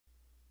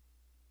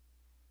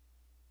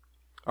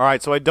All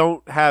right, so I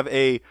don't have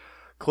a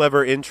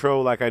clever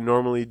intro like I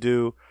normally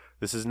do.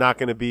 This is not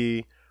going to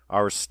be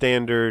our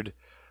standard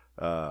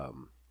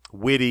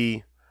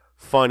witty,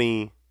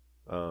 funny,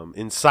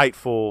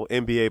 insightful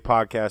NBA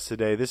podcast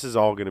today. This is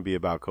all going to be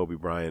about Kobe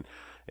Bryant,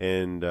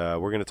 and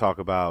we're going to talk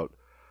about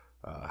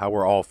how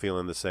we're all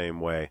feeling the same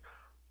way.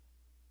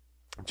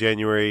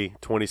 January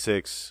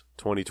 26,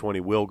 2020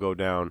 will go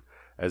down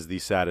as the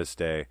saddest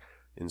day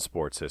in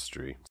sports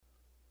history.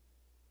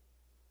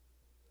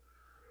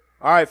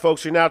 All right,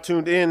 folks, you're now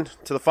tuned in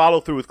to the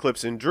follow-through with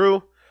Clips and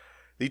Drew,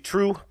 the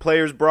True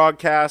Players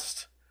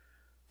broadcast.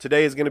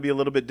 Today is going to be a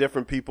little bit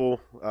different,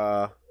 people.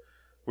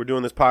 We're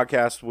doing this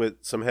podcast with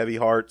some heavy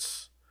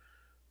hearts.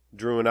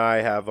 Drew and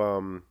I have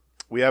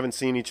we haven't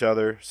seen each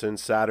other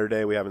since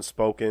Saturday. We haven't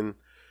spoken.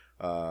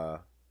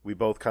 We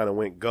both kind of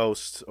went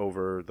ghost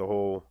over the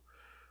whole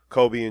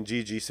Kobe and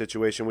Gigi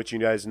situation, which you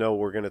guys know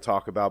we're going to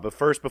talk about. But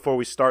first, before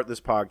we start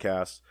this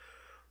podcast,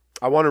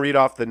 I want to read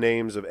off the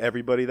names of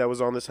everybody that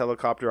was on this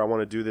helicopter. I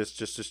want to do this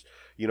just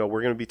we're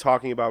going to be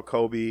talking about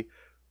Kobe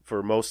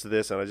for most of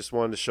this, and I just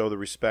wanted to show the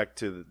respect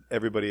to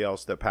everybody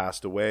else that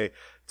passed away,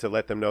 to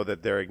let them know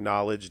that they're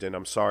acknowledged, and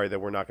I'm sorry that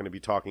we're not going to be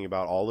talking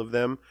about all of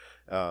them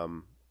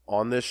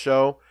on this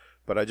show,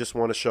 but I just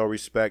want to show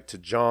respect to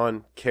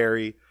John,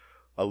 Carrie,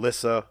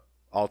 Alyssa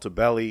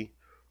Altabelli,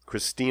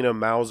 Christina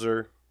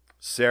Mauser,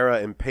 Sarah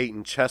and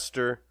Peyton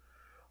Chester,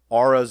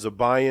 Aura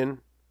Zabayan,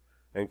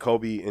 and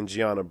Kobe and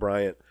Gianna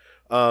Bryant.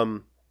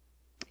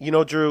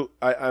 Drew,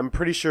 I'm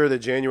pretty sure that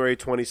January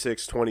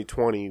 26,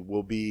 2020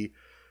 will be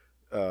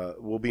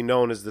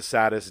known as the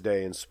saddest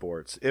day in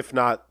sports, if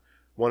not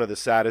one of the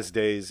saddest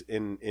days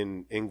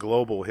in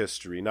global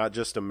history, not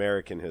just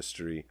American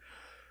history.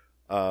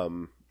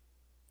 I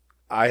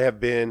have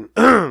been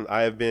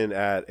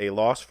at a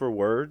loss for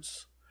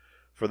words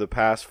for the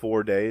past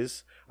 4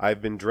 days.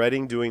 I've been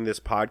dreading doing this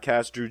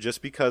podcast, Drew,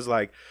 just because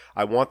I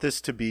want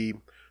this to be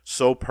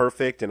so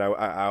perfect, and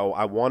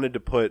I wanted to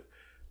put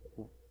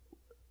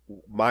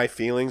my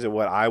feelings and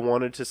what I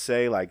wanted to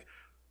say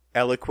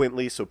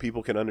eloquently so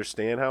people can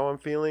understand how I'm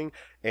feeling,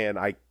 and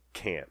I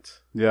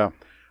can't. Yeah.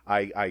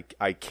 I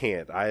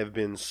can't. I have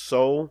been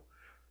so,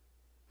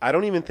 I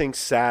don't even think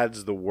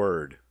sad's the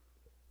word.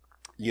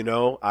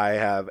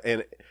 I've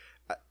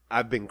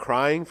been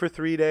crying for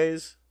 3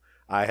 days.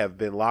 I have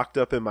been locked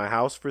up in my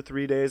house for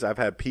 3 days. I've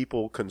had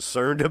people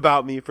concerned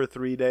about me for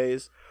 3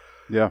 days.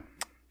 Yeah.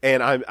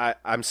 And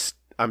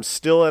I'm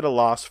still at a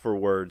loss for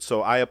words.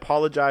 So I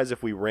apologize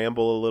if we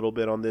ramble a little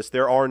bit on this.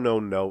 There are no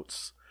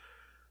notes,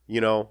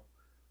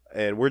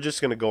 and we're just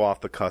going to go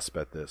off the cusp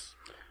at this.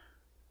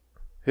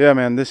 Yeah,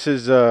 man, this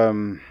is,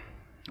 my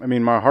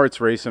heart's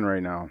racing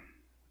right now.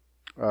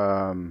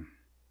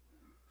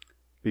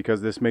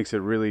 Because this makes it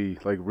really,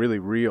 really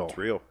real. It's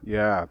real.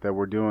 Yeah, that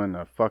we're doing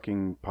a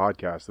fucking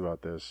podcast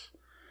about this.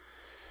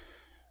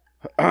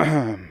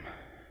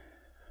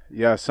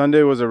 Yeah,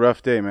 Sunday was a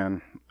rough day,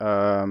 man.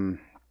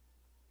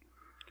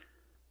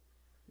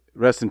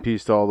 Rest in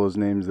peace to all those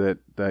names that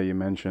you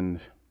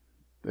mentioned.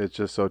 It's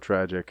just so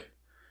tragic.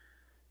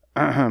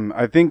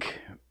 I think,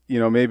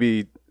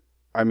 maybe,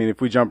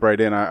 if we jump right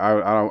in,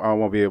 I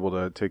won't be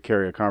able to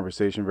carry a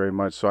conversation very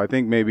much. So I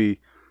think maybe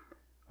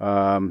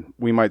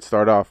we might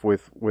start off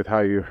with how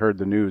you heard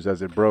the news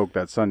as it broke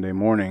that Sunday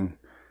morning.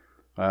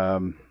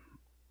 Do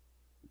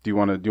you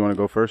want to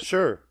go first?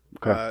 Sure.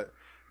 Okay.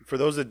 For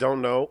those that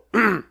don't know,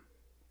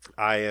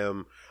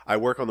 I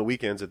work on the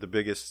weekends at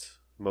the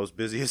most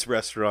busiest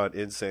restaurant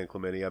in San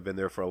Clemente. I've been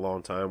there for a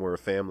long time. We're a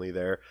family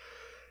there.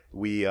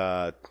 We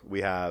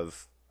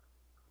have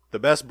the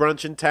best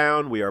brunch in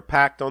town. We are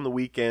packed on the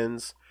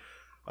weekends.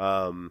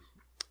 And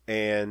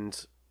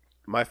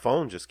my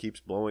phone just keeps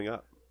blowing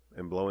up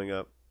and blowing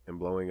up and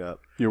blowing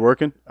up. You're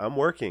working? I'm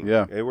working.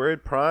 Yeah. Hey, we're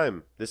at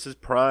prime. This is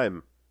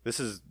prime. This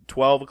is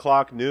 12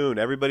 o'clock noon.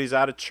 Everybody's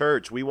out of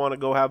church. We want to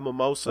go have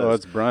mimosas. Oh,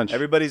 it's brunch.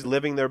 Everybody's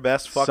living their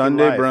best fucking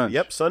Sunday life. brunch.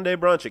 Yep, Sunday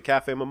brunch at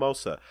Cafe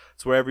Mimosa.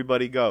 It's where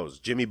everybody goes.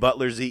 Jimmy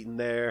Butler's eating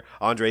there.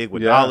 Andre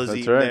Iguodala's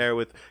eating there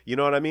with, you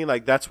know what I mean?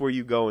 That's where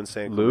you go in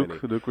San Clemente.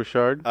 Luke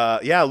Richard.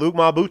 Yeah, Luke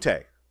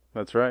Mabute.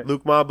 That's right.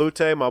 Luke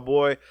Mabute, my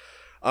boy.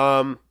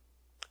 And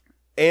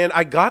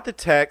I got the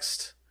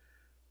text.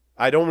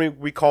 I don't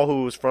recall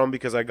who it was from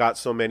because I got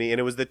so many, and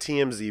it was the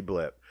TMZ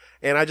blip.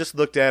 And I just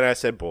looked at it and I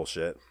said,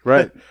 bullshit.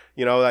 Right.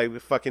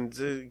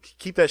 Fucking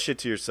keep that shit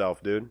to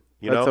yourself, dude.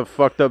 That's a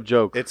fucked up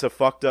joke. It's a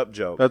fucked up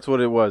joke. That's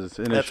what it was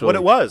initially. That's what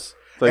it was.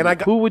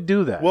 Who would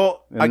do that?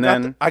 Well, I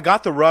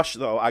got the rush,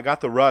 though. I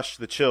got the rush,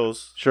 the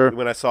chills. Sure.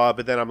 When I saw it,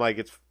 but then I'm like,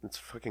 it's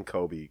fucking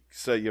Kobe.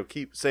 So,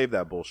 save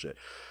that bullshit.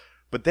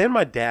 But then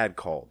my dad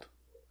called.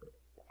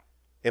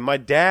 And my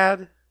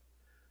dad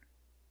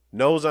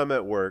knows I'm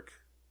at work,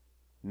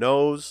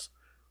 knows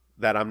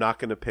that I'm not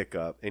going to pick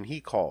up, and he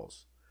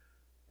calls.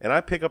 And I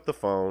pick up the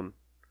phone,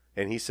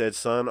 and he said,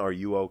 "Son, are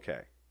you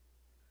okay?"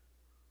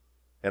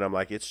 And I'm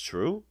like, "It's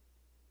true?"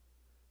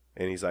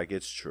 And he's like,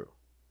 "It's true."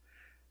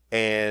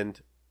 And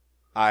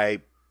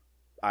I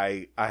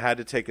had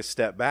to take a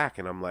step back,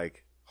 and I'm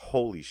like,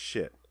 "Holy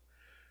shit.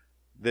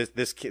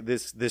 This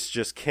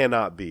just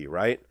cannot be,"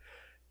 right?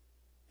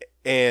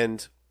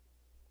 And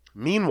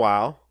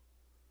meanwhile,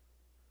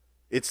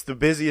 it's the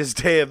busiest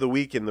day of the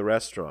week in the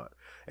restaurant.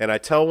 And I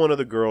tell one of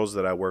the girls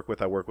that I work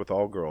with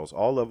all girls,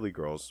 all lovely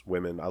girls,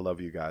 women, I love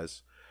you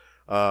guys.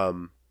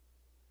 And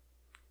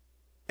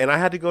I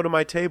had to go to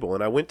my table.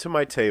 And I went to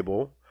my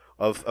table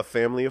of a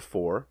family of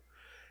 4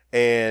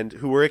 and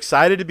who were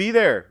excited to be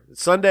there.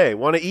 It's Sunday,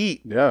 want to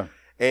eat. Yeah.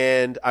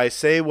 And I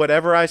say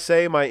whatever I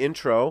say, my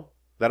intro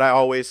that I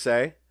always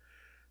say.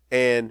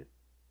 And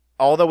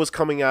all that was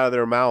coming out of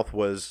their mouth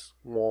was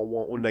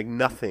like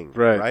nothing.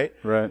 Right.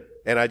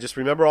 And I just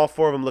remember all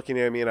 4 of them looking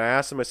at me, and I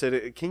asked them, I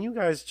said, can you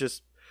guys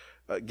just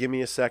give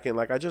me a second?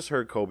 Like, I just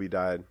heard Kobe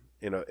died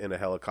in a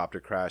helicopter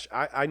crash.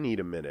 I need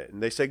a minute.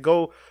 And they said,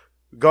 go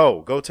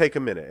take a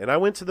minute. And I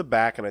went to the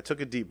back and I took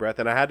a deep breath,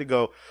 and I had to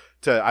go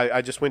to,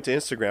 I just went to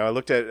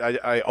Instagram.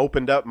 I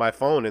opened up my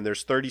phone, and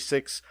there's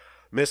 36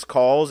 missed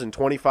calls and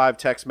 25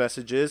 text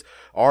messages.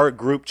 Our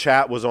group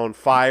chat was on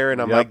fire,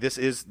 and I'm like, this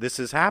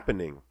is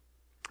happening.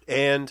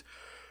 And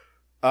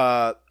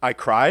I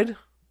cried.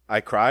 I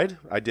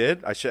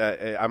did.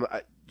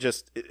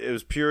 It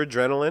was pure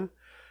adrenaline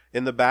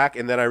in the back.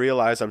 And then I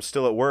realized I'm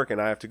still at work and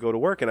I have to go to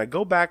work. And I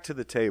go back to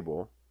the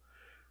table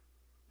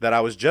that I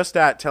was just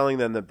at, telling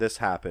them that this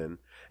happened.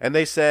 And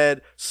they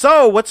said,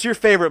 so what's your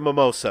favorite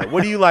mimosa?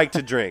 What do you like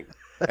to drink?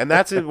 And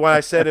that's what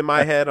I said in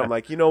my head. I'm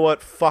like, you know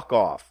what? Fuck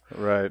off.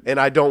 Right. And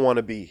I don't want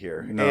to be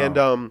here. No,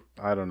 and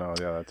I don't know.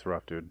 Yeah, that's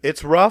rough, dude.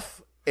 It's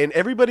rough. And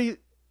everybody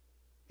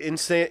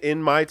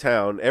in my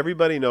town,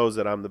 everybody knows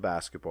that I'm the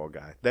basketball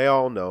guy. They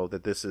all know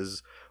that this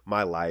is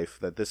my life,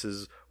 that this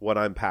is what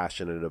I'm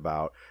passionate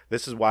about.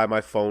 This is why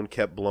my phone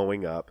kept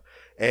blowing up.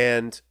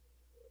 And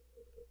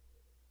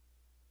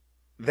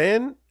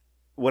then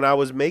when I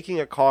was making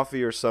a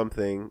coffee or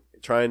something,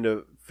 trying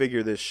to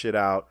figure this shit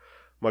out,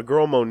 my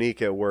girl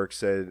Monique at work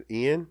said,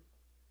 Ian,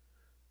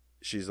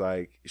 she's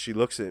like, she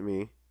looks at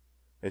me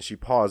and she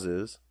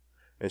pauses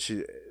and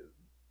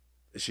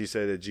she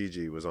said that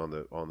Gigi was on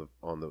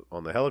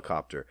the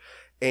helicopter,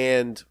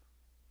 and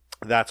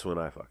that's when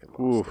I fucking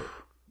lost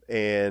it.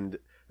 And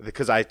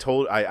because I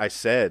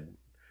said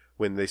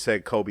when they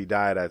said Kobe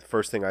died, the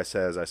first thing I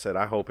said is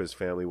I hope his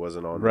family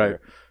wasn't on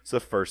there. It's the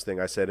first thing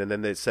I said, and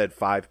then they said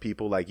 5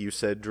 people, like you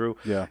said, Drew.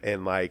 Yeah.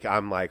 And like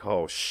I'm like,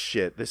 oh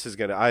shit, this is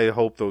gonna. I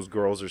hope those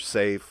girls are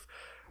safe.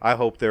 I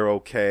hope they're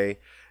okay.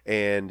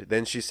 And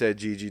then she said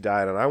Gigi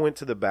died, and I went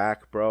to the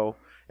back, bro,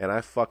 and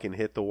I fucking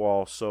hit the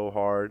wall so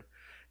hard.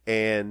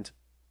 And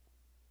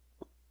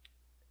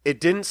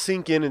it didn't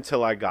sink in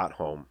until I got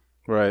home.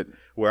 Right.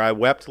 Where I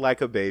wept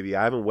like a baby.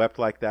 I haven't wept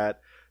like that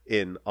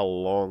in a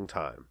long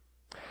time.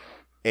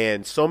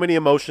 And so many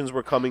emotions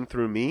were coming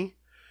through me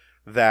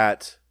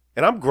that,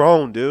 and I'm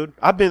grown, dude.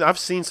 I've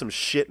seen some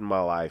shit in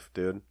my life,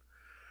 dude.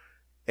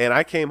 And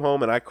I came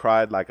home and I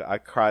cried like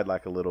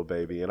a little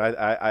baby. And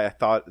I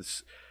thought,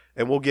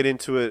 and we'll get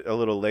into it a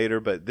little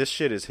later, but this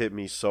shit has hit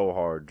me so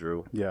hard,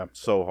 Drew. Yeah.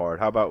 So hard.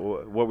 How about,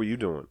 what were you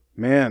doing?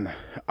 Man,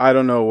 I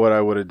don't know what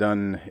I would have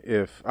done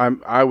if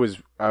I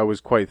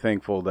was quite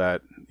thankful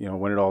that, you know,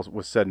 when it all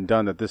was said and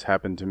done, that this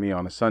happened to me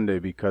on a Sunday,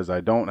 because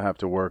I don't have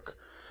to work,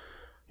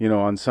 you know,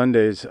 on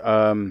Sundays.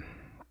 I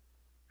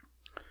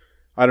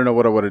don't know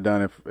what I would have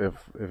done if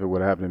it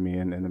would have happened to me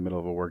in the middle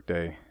of a work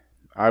day.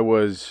 I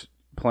was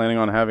planning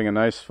on having a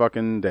nice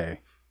fucking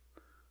day.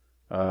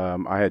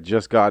 I had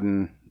just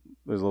gotten,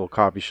 there's a little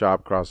coffee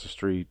shop across the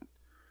street.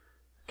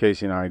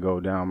 Casey and I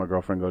my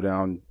girlfriend go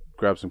down,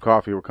 grab some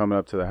coffee. We're coming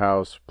up to the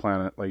house,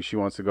 like she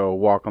wants to go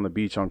walk on the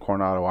beach on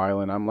Coronado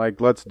Island. I'm like,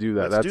 let's do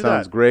that. That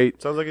sounds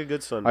great. Sounds like a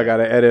good Sunday. I got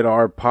to edit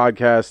our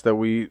podcast that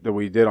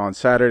we did on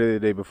Saturday, the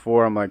day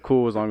before. I'm like,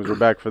 cool, as long as we're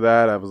back for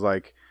that. I was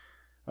like,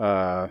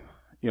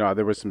 you know,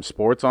 there was some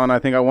sports on I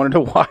think I wanted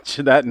to watch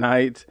that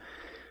night.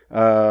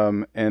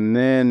 And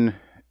then,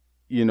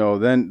 you know,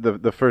 then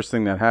the first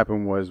thing that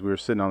happened was we were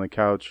sitting on the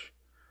couch,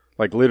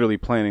 like literally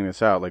planning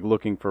this out, like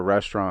looking for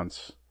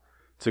restaurants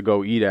to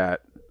go eat at.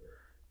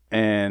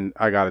 And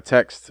I got a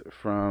text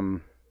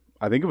from,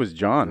 I think it was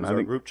John. It was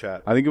our group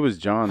chat. I think it was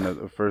John,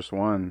 the first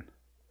one.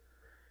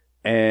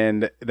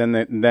 And then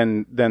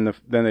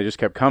they just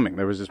kept coming.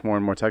 There was just more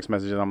and more text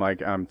messages.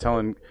 I'm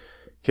telling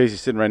Casey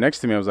sitting right next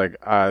to me, I was like,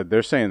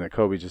 they're saying that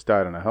Kobe just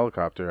died in a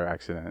helicopter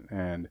accident.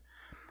 And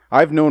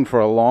I've known for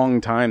a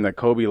long time that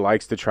Kobe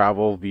likes to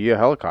travel via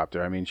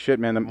helicopter. I mean, shit,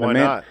 man.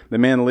 The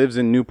man lives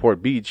in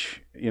Newport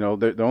Beach. You know,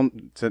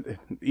 the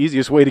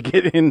easiest way to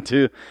get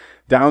into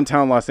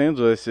downtown Los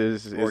Angeles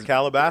is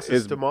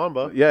Calabasas to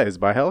Mamba. Yeah, is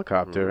by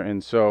helicopter. Mm-hmm.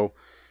 And so,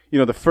 you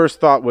know, the first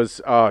thought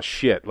was, oh,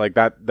 shit, like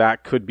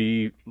that could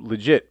be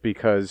legit,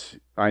 because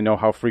I know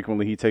how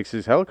frequently he takes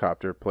his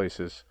helicopter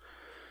places.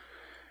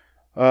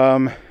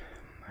 And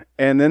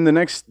then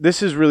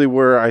this is really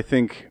where I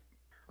think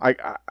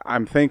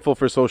I'm thankful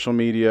for social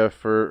media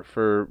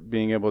for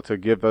being able to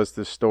give us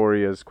this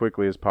story as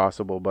quickly as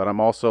possible, but I'm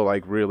also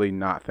like really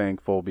not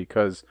thankful,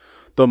 because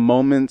the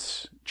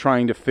moments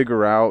trying to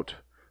figure out,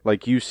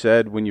 like you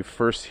said, when you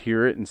first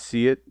hear it and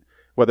see it,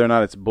 whether or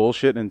not it's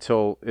bullshit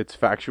until it's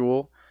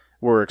factual,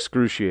 were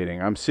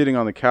excruciating. I'm sitting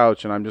on the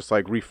couch and I'm just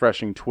like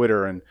refreshing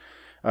Twitter, and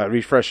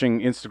refreshing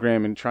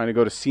Instagram and trying to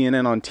go to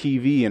CNN on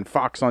TV and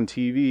Fox on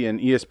TV and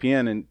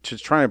ESPN and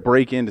just trying to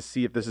break in to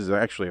see if this is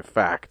actually a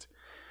fact.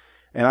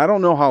 And I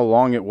don't know how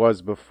long it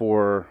was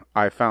before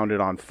I found it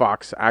on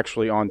Fox,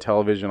 actually on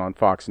television, on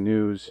Fox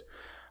News.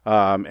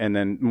 And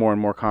then more and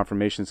more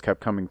confirmations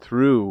kept coming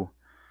through.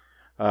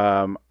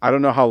 I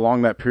don't know how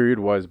long that period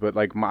was, but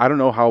like, I don't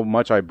know how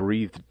much I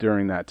breathed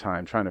during that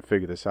time trying to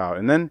figure this out.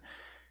 And then,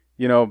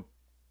 you know,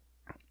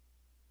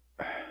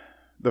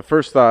 the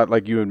first thought,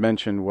 like you had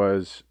mentioned,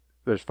 was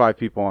there's 5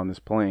 people on this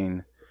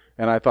plane.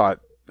 And I thought,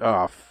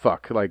 oh,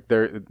 fuck, like,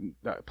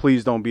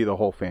 please don't be the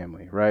whole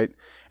family, right?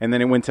 And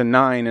then it went to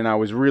 9, and I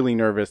was really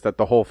nervous that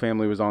the whole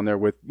family was on there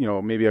with, you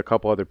know, maybe a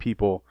couple other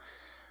people.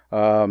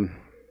 You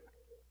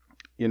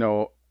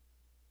know,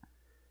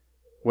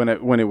 when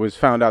it was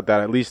found out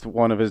that at least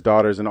one of his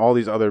daughters and all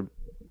these other,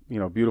 you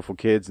know, beautiful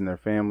kids and their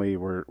family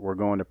were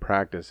going to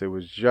practice, it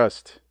was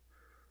just,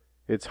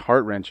 it's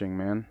heart-wrenching,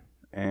 man.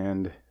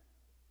 And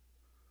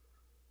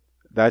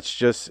it's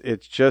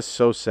just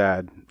so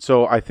sad.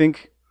 So I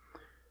think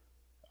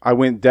I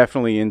went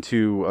definitely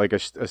into like a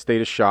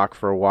state of shock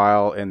for a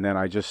while, and then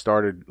I just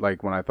started,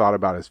 like, when I thought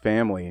about his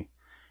family,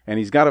 and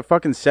he's got a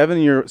fucking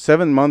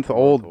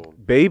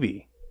 7-month-old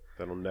baby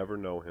that'll never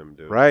know him,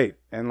 dude. Right,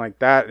 and like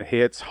that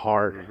hits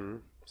hard. Mm-hmm.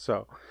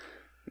 So,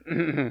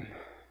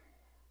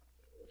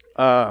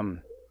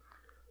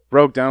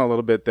 broke down a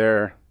little bit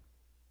there,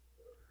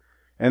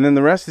 and then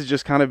the rest has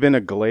just kind of been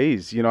a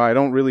glaze. You know, I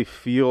don't really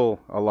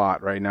feel a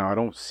lot right now. I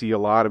don't see a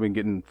lot. I've been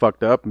getting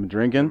fucked up and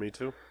drinking. Me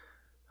too.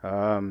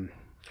 And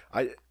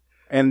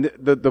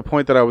the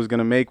point that I was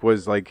gonna make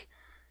was like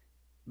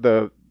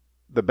the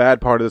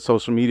bad part of the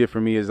social media for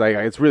me is like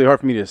it's really hard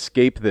for me to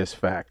escape this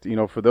fact. You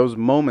know, for those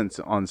moments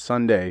on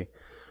Sunday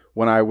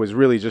when I was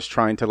really just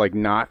trying to like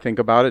not think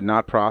about it,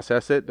 not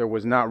process it, there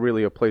was not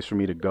really a place for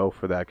me to go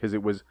for that because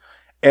it was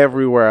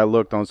everywhere I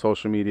looked on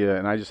social media,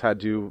 and I just had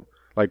to,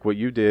 like what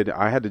you did,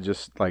 I had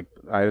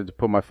to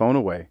put my phone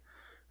away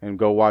and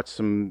go watch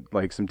some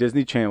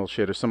Disney Channel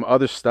shit or some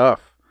other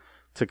stuff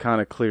to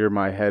kind of clear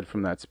my head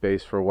from that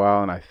space for a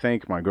while. And I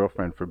thank my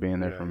girlfriend for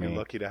being there for me. You're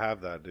lucky to have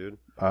that, dude.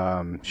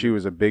 She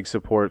was a big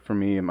support for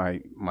me. And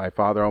my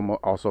father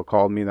also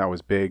called me. That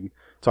was big.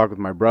 Talked with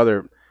my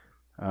brother.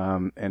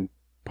 And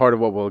part of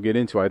what we'll get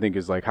into, I think,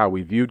 is like how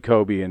we viewed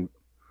Kobe. And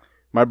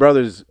my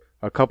brother's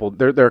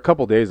they're a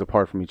couple days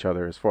apart from each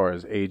other as far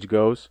as age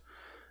goes.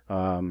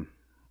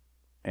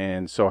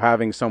 And so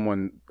having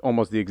someone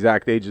almost the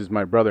exact age as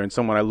my brother and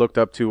someone I looked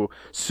up to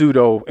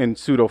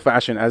pseudo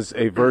fashion as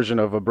a version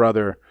of a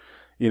brother,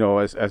 you know,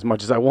 as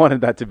much as I wanted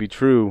that to be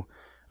true,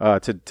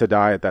 to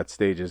die at that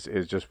stage is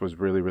just was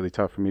really, really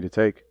tough for me to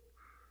take.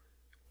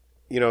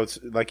 You know, it's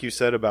like you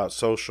said about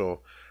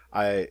social,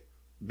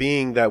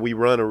 being that we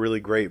run a really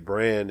great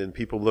brand and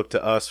people look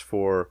to us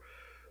for,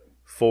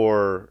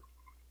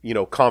 you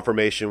know,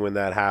 confirmation when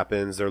that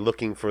happens. They're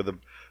looking for the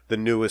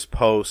newest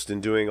post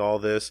and doing all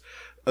this.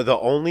 The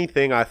only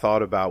thing I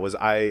thought about was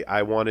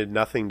I wanted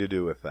nothing to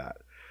do with that.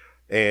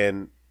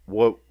 And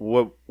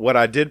what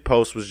I did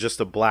post was just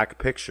a black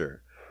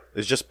picture.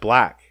 It's just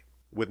black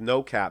with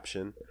no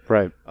caption.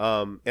 Right.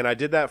 And I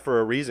did that for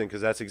a reason because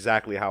that's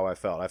exactly how I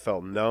felt. I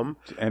felt numb,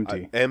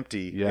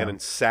 empty, yeah,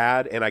 and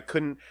sad. And I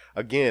couldn't,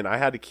 again, I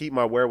had to keep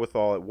my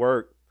wherewithal at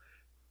work.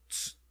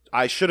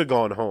 I should have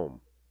gone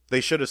home. They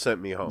should have sent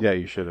me home. Yeah,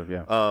 you should have,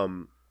 yeah.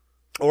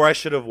 Or I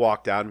should have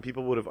walked out and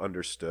people would have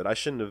understood. I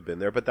shouldn't have been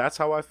there, but that's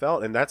how I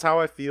felt. And that's how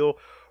I feel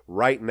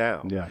right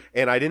now. Yeah.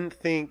 And I didn't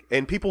think,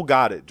 and people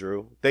got it,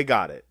 Drew. They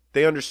got it.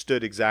 They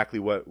understood exactly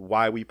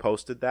why we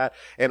posted that.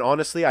 And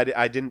honestly,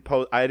 I didn't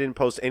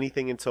post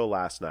anything until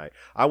last night.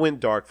 I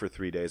went dark for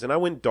 3 days, and I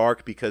went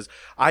dark because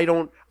I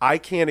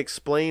can't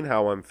explain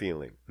how I'm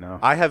feeling. No.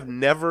 I have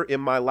never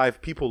in my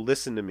life, people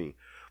listen to me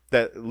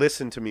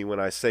when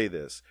I say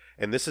this.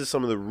 And this is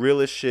some of the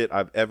realest shit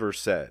I've ever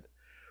said.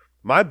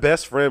 My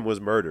best friend was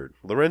murdered,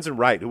 Lorenzen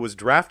Wright, who was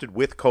drafted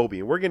with Kobe.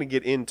 And we're going to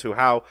get into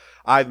how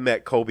I've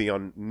met Kobe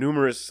on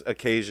numerous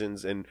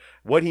occasions and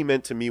what he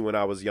meant to me when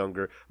I was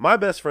younger. My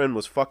best friend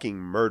was fucking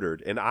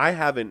murdered, and I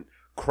haven't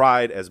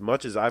cried as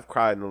much as I've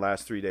cried in the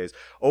last 3 days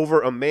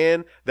over a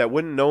man that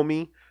wouldn't know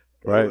me,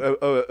 right,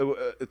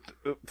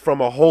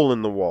 from a hole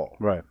in the wall.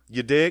 Right.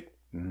 You dig?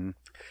 Mm-hmm.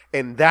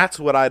 And that's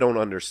what I don't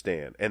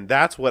understand. And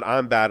that's what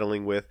I'm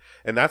battling with.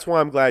 And that's why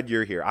I'm glad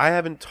you're here. I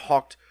haven't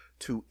talked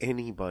to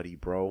anybody,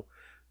 bro.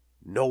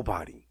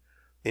 Nobody.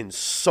 And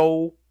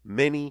so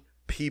many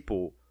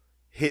people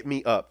hit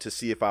me up to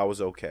see if I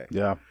was okay.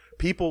 Yeah.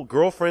 People,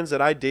 girlfriends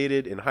that I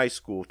dated in high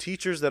school,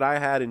 teachers that I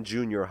had in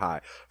junior high,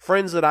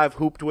 friends that I've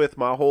hooped with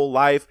my whole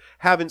life,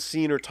 haven't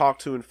seen or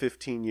talked to in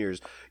 15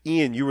 years.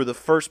 Ian, you were the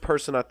first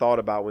person I thought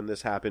about when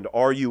this happened.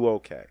 Are you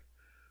okay?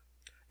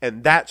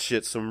 And that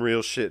shit's some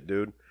real shit,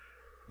 dude.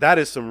 That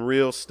is some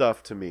real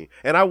stuff to me.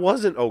 And I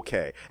wasn't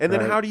okay. And then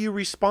right. How do you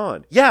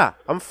respond? Yeah,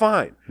 I'm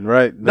fine.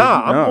 Right.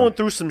 I'm going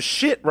through some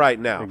shit right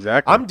now.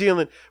 Exactly. I'm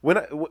dealing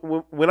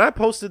when I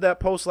posted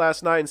that post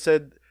last night and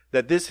said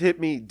that this hit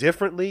me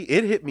differently,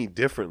 it hit me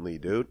differently,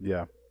 dude.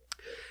 Yeah.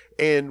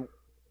 And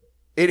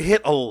It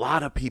hit a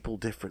lot of people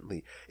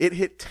differently. It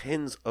hit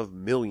tens of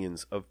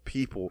millions of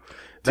people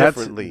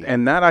differently.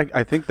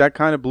 I think that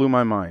kind of blew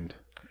my mind.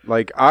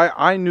 Like,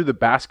 I knew the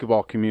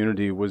basketball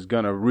community was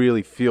going to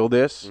really feel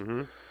this.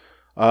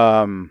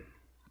 Mm-hmm.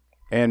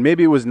 And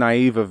maybe it was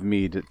naive of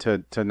me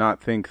to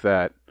not think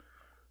that,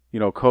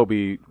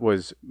 Kobe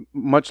was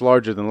much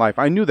larger than life.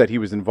 I knew that he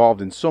was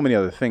involved in so many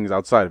other things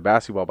outside of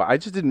basketball, but I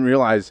just didn't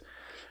realize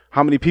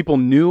how many people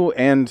knew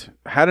and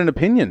had an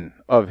opinion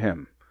of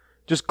him.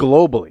 Just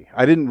globally,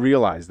 I didn't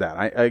realize that.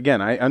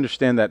 I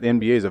understand that the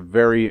NBA is a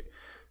very,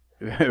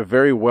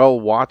 very well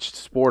watched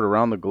sport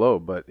around the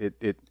globe, but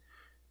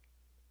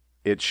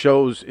it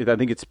shows. I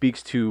think it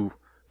speaks to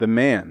the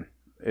man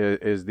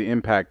is the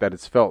impact that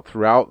it's felt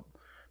throughout.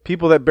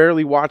 People that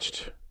barely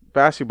watched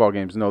basketball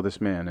games know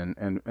this man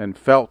and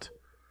felt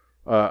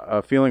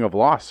a feeling of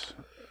loss.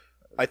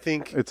 I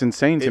think it's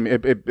insane to me.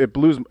 It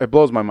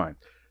blows my mind.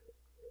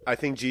 I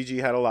think Gigi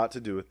had a lot to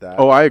do with that.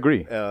 Oh, I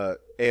agree.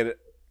 And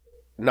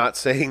not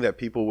saying that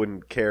people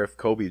wouldn't care if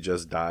Kobe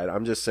just died.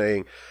 I'm just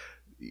saying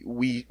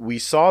we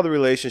saw the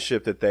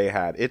relationship that they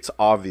had. It's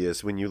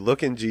obvious when you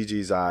look in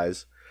Gigi's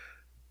eyes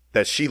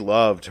that she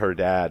loved her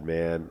dad,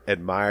 man,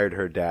 admired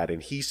her dad,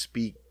 and he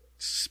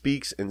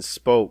speaks and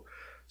spoke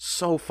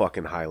so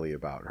fucking highly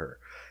about her.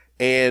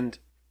 And,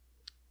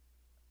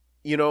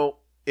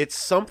 it's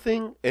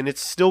something, and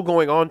it's still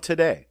going on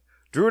today.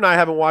 Drew and I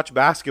haven't watched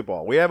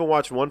basketball. We haven't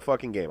watched one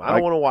fucking game. I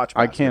don't want to watch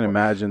basketball. I can't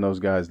imagine those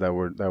guys that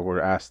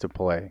were asked to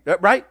play.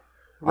 Right?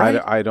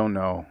 I don't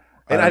know.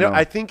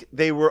 I think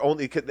they were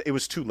only – it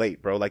was too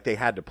late, bro. Like, they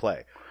had to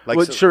play. Like,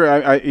 well, sure.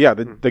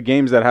 The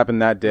games that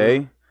happened that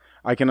day,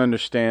 I can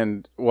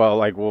understand, we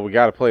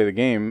got to play the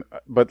game.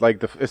 But,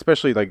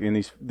 especially,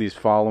 in these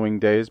following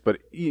days. But,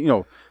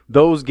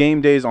 those game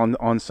days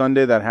on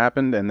Sunday that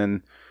happened, and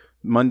then –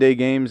 Monday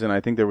games, and I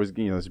think there was,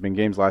 there's been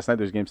games last night.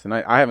 There's games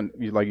tonight. I haven't,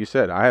 like you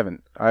said, I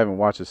haven't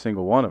watched a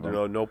single one of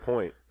them. No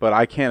point. But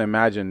I can't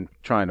imagine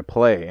trying to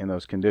play in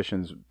those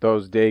conditions.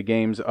 Those day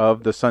games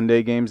of the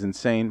Sunday games,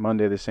 insane.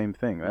 Monday, the same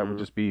thing. That would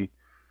just be,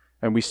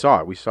 and we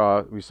saw it. We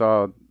saw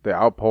the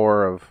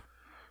outpour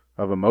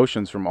of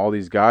emotions from all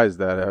these guys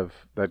that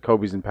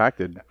Kobe's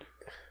impacted,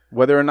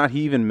 whether or not he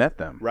even met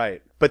them.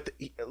 Right. But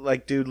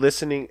dude,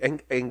 listening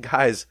and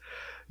guys,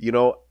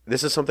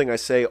 this is something I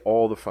say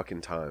all the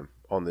fucking time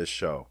on this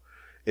show,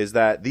 is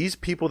that these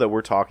people that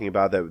we're talking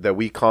about that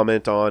we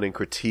comment on and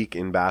critique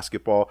in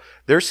basketball,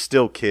 they're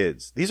still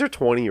kids. These are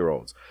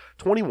 20-year-olds,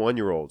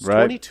 21-year-olds,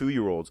 right.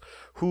 22-year-olds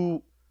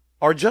who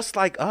are just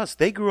like us.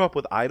 They grew up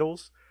with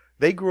idols.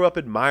 They grew up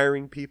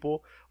admiring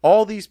people.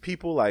 All these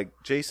people like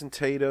Jason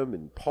Tatum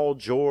and Paul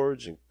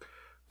George and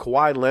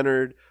Kawhi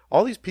Leonard,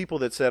 all these people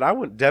that said,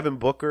 Devin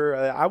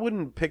Booker, I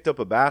wouldn't have picked up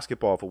a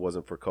basketball if it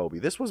wasn't for Kobe.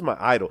 This was my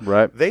idol.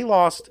 Right. They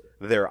lost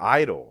their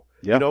idol.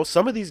 Yeah.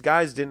 Some of these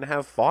guys didn't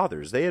have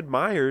fathers. They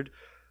admired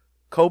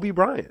Kobe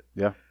Bryant.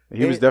 Yeah.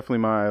 He was definitely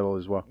my idol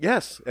as well.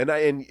 Yes.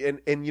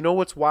 And you know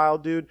what's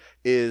wild, dude,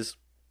 is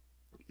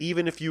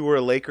even if you were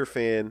a Laker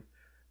fan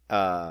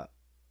at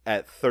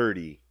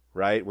 30,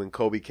 right, when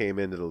Kobe came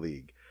into the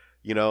league,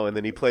 and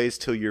then he plays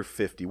till you're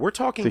 50. We're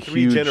talking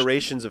three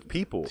generations of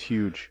people. It's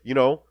huge.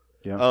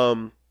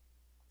 Yeah.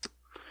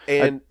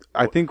 And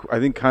I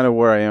think kind of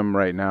where I am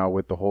right now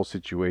with the whole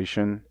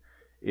situation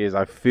is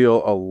I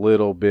feel a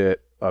little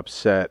bit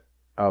upset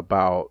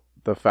about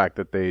the fact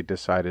that they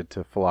decided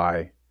to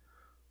fly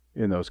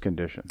in those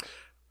conditions.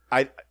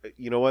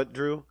 You know what,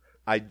 Drew?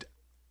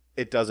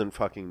 It doesn't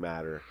fucking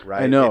matter,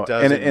 right? I know, it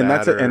doesn't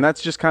matter.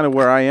 that's just kind of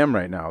where I am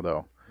right now,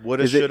 though.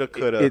 Woulda, shoulda,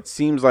 coulda. It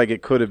seems like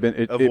it could have been.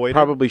 It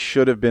probably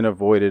should have been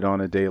avoided on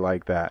a day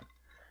like that.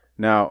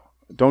 Now,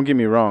 don't get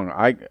me wrong.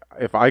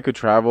 If I could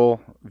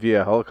travel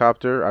via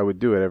helicopter, I would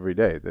do it every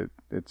day.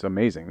 It's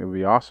amazing. It would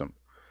be awesome.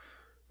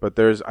 But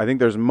I think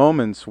there's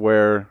moments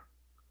where,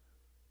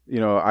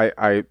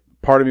 I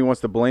part of me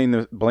wants to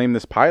blame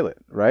this pilot,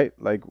 right?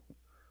 Like,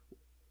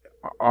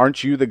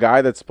 aren't you the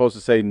guy that's supposed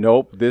to say,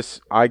 nope,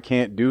 I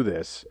can't do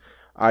this.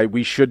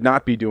 We should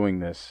not be doing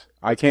this.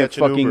 I can't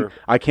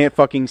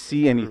fucking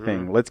see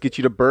anything. Mm-hmm. Let's get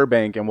you to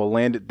Burbank and we'll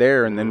land it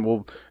there and then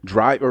we'll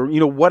drive, or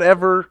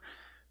whatever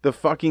the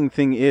fucking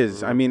thing is.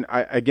 Mm-hmm. I mean,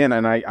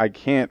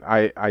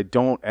 I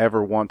don't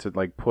ever want to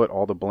put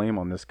all the blame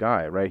on this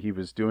guy, right? He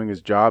was doing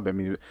his job. I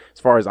mean,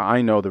 as far as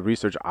I know, the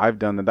research I've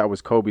done, that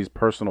was Kobe's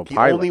personal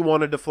pilot. He only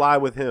wanted to fly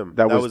with him.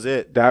 That was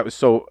it. That was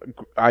so.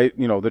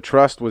 The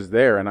trust was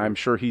there, and I'm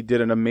sure he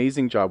did an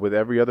amazing job with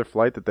every other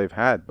flight that they've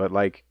had. But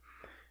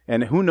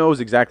and who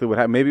knows exactly what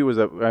happened? Maybe it was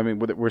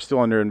we're still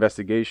under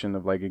investigation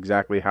of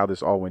exactly how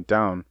this all went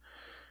down,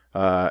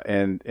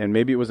 and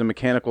maybe it was a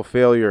mechanical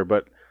failure,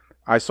 but.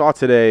 I saw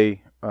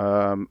today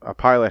a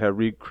pilot had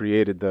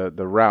recreated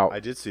the route. I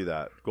did see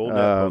that.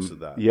 GoldNet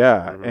posted that.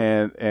 Yeah,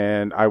 mm-hmm.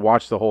 and I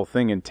watched the whole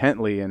thing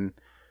intently, and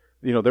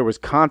there was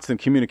constant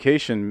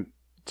communication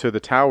to the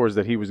towers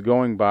that he was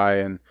going by,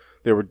 and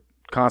they were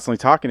constantly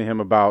talking to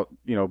him about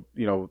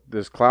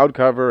this cloud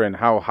cover and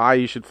how high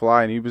he should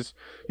fly, and he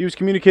was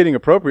communicating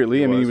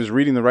appropriately. He was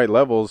reading the right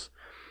levels.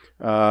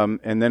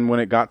 And then when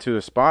it got to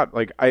a spot,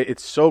 like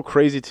it's so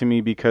crazy to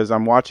me because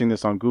I'm watching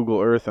this on Google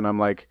Earth and I'm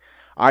like,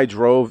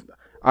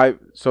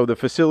 so the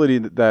facility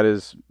that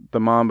is the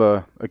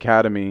Mamba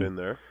Academy Been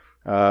there.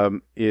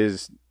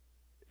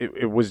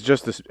 It was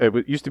just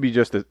it used to be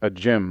just a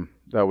gym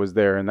that was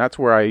there, and that's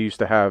where I used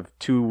to have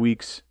 2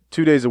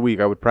 days a week.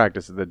 I would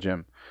practice at the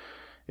gym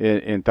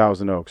in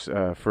Thousand Oaks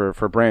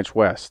for Branch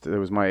West. It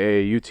was my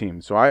AAU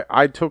team. So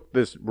I took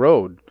this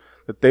road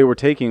that they were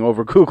taking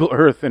over Google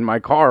Earth in my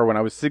car when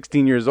I was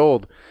 16 years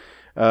old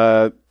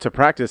to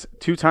practice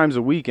 2 times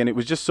a week, and it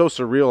was just so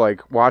surreal,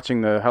 like watching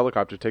the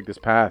helicopter take this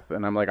path,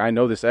 and I'm like, I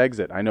know this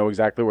exit. I know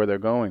exactly where they're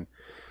going,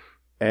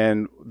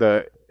 and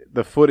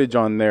the footage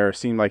on there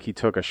seemed like he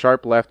took a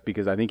sharp left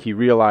because I think he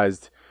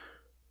realized,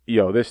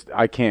 this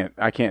I can't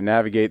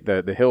navigate,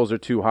 the hills are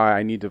too high.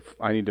 I need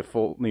to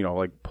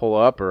pull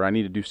up, or I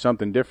need to do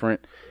something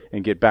different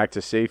and get back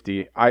to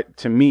safety.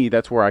 To me,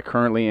 that's where I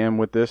currently am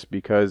with this,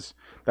 because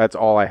that's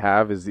all I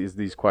have is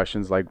these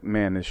questions like,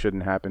 man, this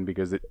shouldn't happen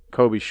because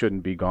Kobe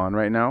shouldn't be gone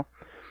right now.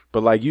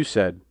 But like you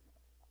said,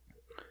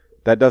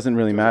 that doesn't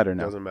really matter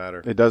now.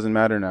 It doesn't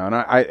matter now,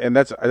 and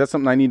that's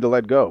something I need to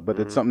let go. But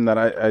it's something that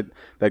I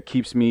that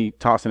keeps me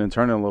tossing and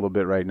turning a little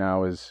bit right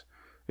now is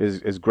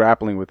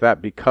grappling with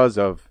that because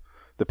of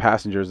the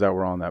passengers that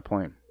were on that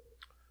plane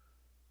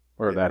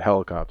or that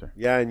helicopter.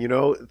 Yeah,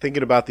 and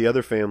thinking about the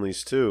other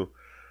families too,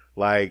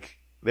 like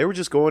they were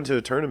just going to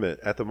a tournament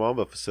at the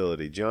Mamba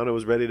facility. Gianna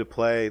was ready to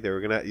play. They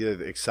were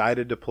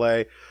excited to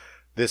play.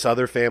 This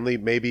other family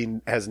maybe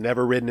has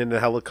never ridden in a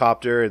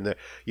helicopter, and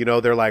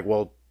they're like,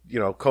 well,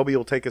 Kobe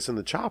will take us in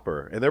the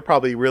chopper, and they're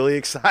probably really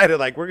excited.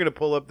 Like, we're going to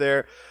pull up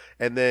there,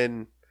 and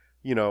then,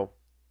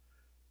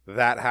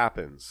 that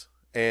happens.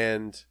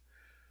 And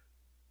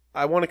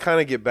I want to kind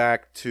of get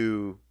back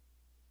to,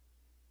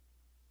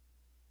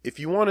 if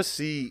you want to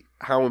see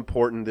how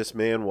important this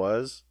man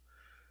was,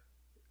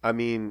 I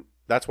mean,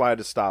 that's why I had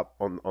to stop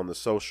on the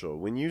social.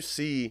 When you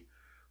see,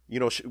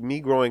 me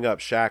growing up,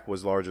 Shaq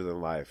was larger than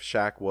life.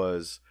 Shaq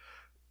was,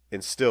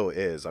 and still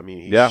is. I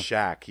mean, he's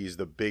Shaq. He's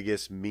the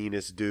biggest,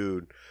 meanest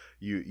dude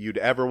you'd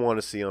ever want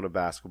to see on a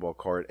basketball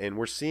court. And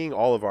we're seeing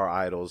all of our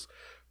idols,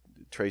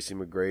 Tracy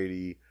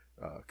McGrady,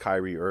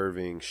 Kyrie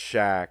Irving,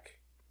 Shaq,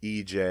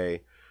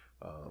 EJ,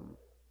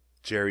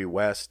 Jerry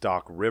West,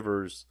 Doc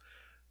Rivers,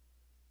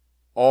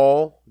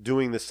 all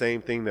doing the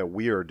same thing that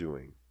we are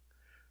doing,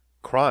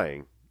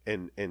 crying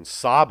and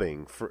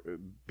sobbing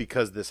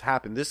because this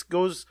happened. This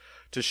goes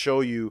to show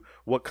you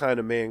what kind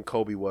of man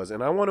Kobe was.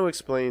 And I want to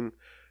explain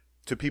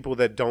to people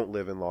that don't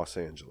live in Los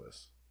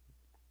Angeles,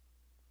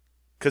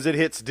 because it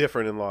hits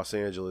different in Los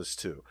Angeles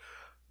too.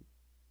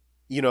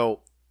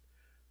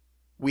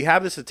 We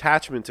have this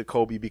attachment to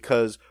Kobe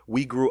because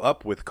we grew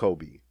up with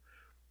Kobe.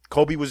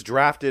 Kobe was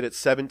drafted at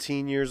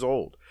 17 years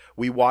old.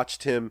 We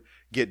watched him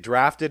get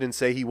drafted and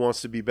say he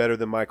wants to be better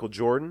than Michael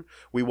Jordan.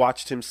 We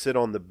watched him sit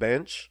on the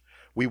bench.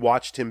 We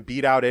watched him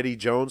beat out Eddie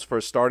Jones for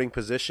a starting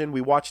position. We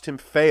watched him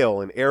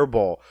fail and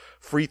airball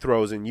free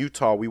throws in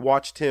Utah. We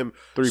watched him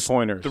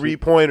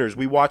three-pointers.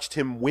 We watched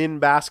him win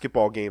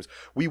basketball games.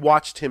 We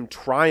watched him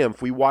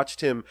triumph. We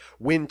watched him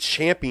win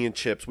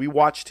championships. We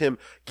watched him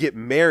get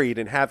married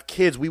and have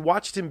kids. We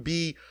watched him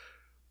be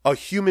a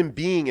human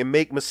being and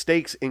make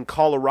mistakes in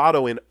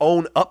Colorado and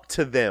own up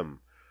to them.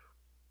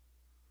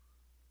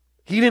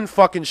 He didn't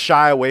fucking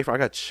shy away from it. I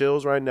got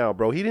chills right now,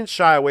 bro. He didn't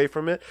shy away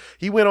from it.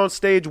 He went on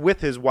stage with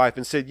his wife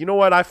and said, you know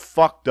what? I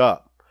fucked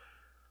up.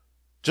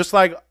 Just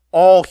like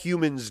all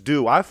humans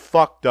do. I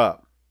fucked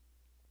up.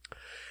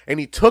 And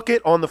he took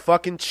it on the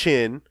fucking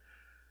chin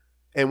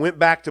and went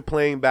back to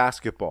playing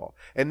basketball.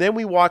 And then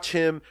we watch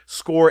him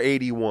score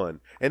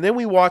 81. And then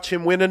we watch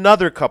him win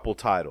another couple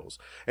titles.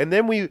 And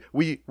then we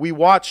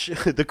watch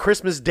the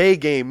Christmas Day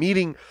game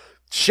meeting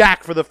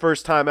Shaq for the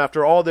first time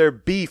after all their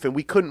beef, and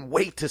we couldn't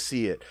wait to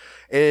see it.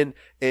 And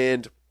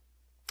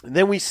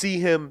then we see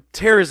him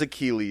tear his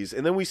Achilles,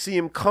 and then we see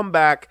him come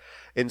back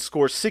and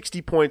score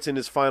 60 points in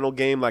his final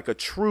game like a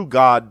true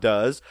god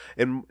does,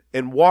 and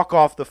walk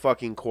off the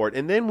fucking court.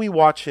 And then we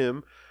watch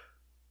him.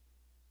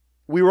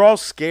 We were all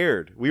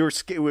scared. We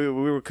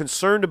were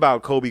concerned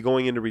about Kobe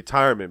going into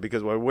retirement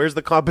because where's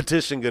the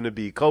competition going to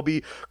be?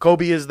 Kobe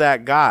is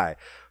that guy.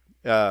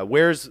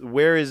 Where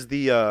is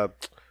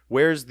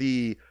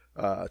the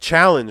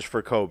challenge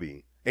for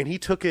Kobe? And he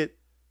took it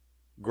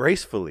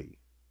gracefully.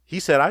 He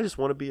said, I just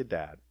want to be a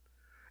dad.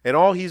 And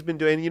all he's been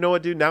doing, and you know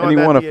what, dude? Now he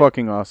won a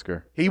fucking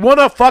Oscar. He won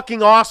a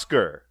fucking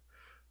Oscar.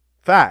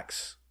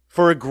 Facts.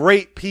 For a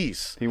great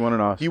piece. He won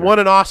an Oscar. He won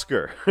an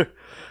Oscar.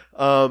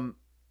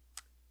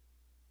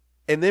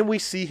 And then we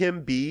see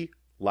him be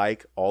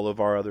like all of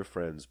our other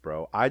friends,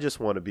 bro. I just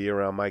want to be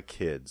around my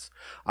kids.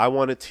 I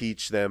want to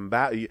teach them.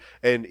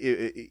 And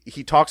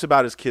he talks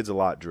about his kids a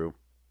lot, Drew.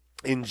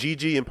 In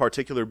Gigi in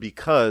particular,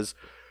 because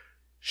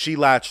she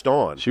latched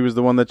on. She was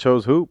the one that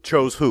chose hoop.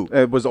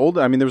 It was old.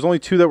 I mean, there was only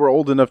 2 that were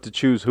old enough to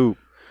choose hoop,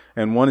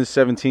 and one is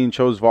 17,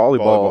 chose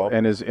volleyball.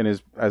 and is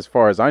as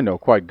far as I know,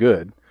 quite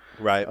good.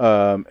 Right.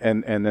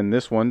 And then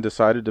this one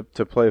decided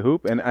to play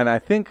hoop, and I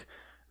think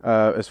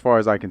as far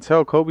as I can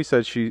tell, Kobe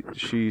said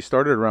she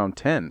started around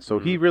 10. So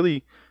he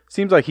really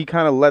seems like he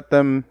kind of let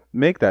them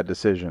make that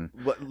decision.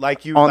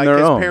 Like you, on like their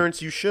his own.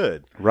 parents, you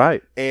should.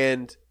 Right.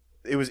 And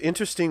it was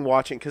interesting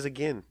watching because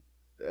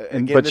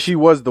But she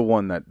was the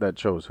one that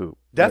chose hoop.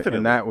 Definitely.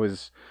 And that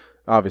was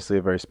obviously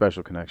a very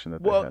special connection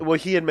that they had. Well,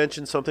 he had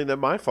mentioned something that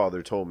my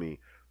father told me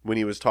when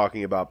he was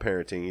talking about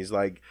parenting. He's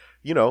like,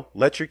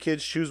 let your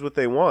kids choose what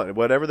they want.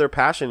 Whatever they're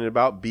passionate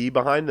about, be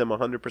behind them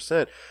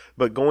 100%.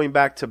 But going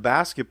back to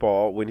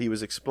basketball, when he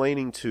was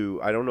explaining to,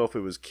 I don't know if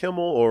it was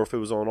Kimmel or if it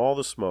was on All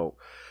the Smoke,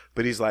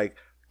 but he's like,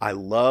 I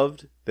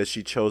loved that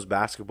she chose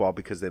basketball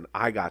because then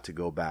I got to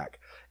go back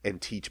and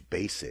teach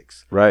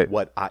basics. Right.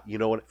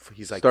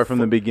 He's like, start from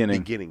the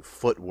beginning.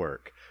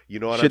 Footwork. You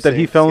know what Shit I'm saying? that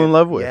he fell in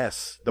love with.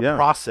 Yes. The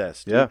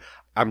process. Dude.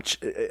 Yeah.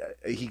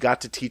 He got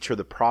to teach her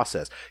the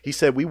process. He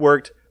said we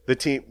worked the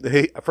team.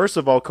 First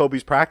of all,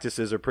 Kobe's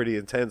practices are pretty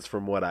intense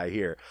from what I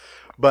hear.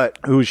 But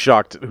who's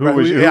shocked? Who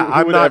would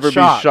I'm ever not be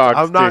shocked. shocked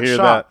I'm not to hear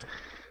shocked. that?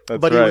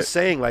 That's but right. he was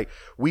saying like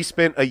we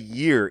spent a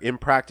year in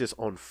practice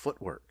on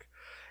footwork,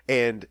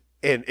 and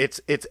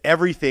it's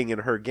everything in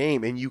her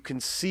game, and you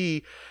can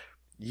see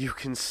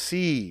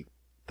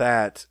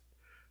that.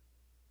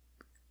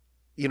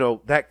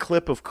 That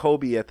clip of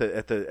Kobe at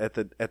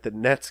the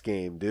Nets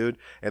game, dude,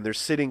 and they're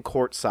sitting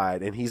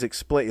courtside, and he's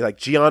explaining, like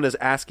Gianna's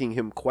asking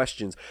him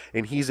questions,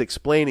 and he's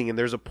explaining, and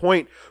there's a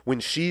point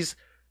when she's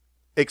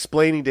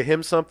explaining to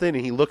him something,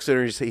 and he looks at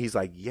her, and he's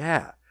like,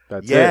 "Yeah,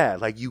 That's yeah, it.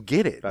 like you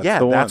get it, That's yeah,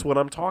 the that's one.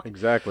 what I'm talking."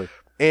 Exactly.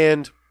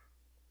 And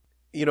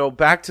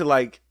back to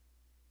like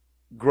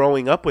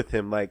growing up with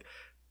him, like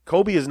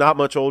Kobe is not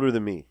much older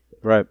than me,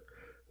 Right.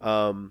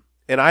 and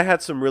I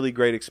had some really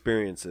great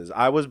experiences.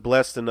 I was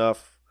blessed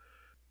enough.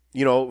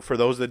 For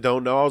those that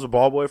don't know, I was a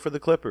ball boy for the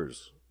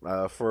Clippers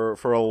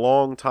for a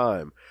long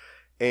time.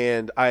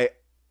 And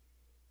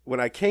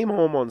when I came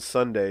home on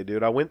Sunday,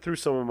 dude, I went through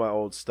some of my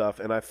old stuff,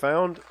 and I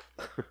found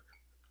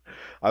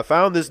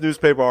this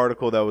newspaper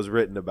article that was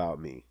written about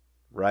me,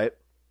 right?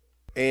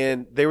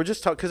 And they were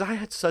just talking, because I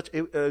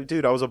had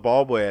dude, I was a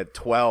ball boy at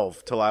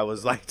 12 till I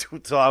was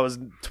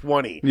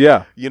 20.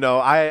 Yeah.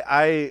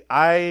 I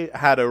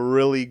had a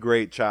really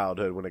great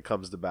childhood when it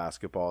comes to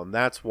basketball, and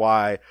that's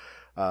why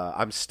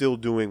I'm still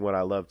doing what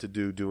I love to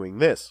do, doing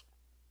this.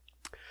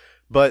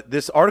 But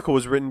this article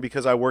was written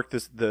because I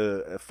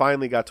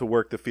finally got to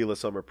work the FILA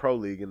Summer Pro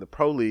League, and the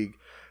Pro League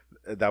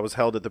that was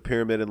held at the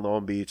Pyramid in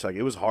Long Beach. Like,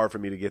 it was hard for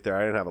me to get there.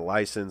 I didn't have a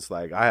license.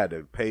 Like, I had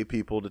to pay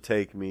people to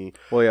take me.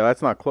 Well, yeah,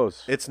 that's not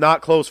close. It's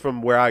not close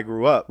from where I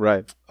grew up.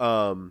 Right.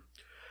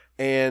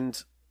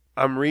 And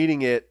I'm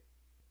reading it.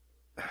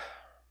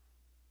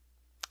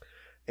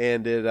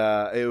 And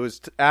it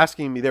was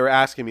asking me. They were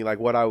asking me like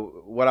what I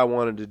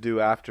wanted to do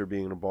after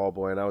being a ball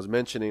boy, and I was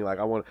mentioning like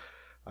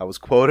I was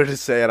quoted as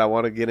saying I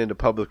want to get into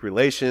public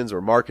relations or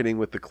marketing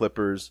with the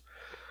Clippers.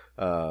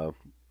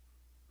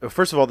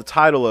 First of all, the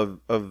title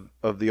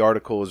of the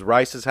article is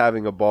 "Rice is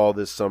having a ball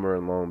this summer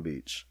in Long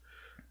Beach."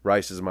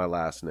 Rice is my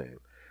last name,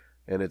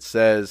 and it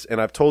says,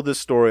 and I've told this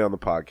story on the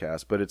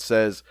podcast, but it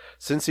says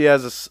since he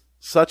has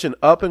such an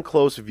up and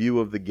close view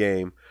of the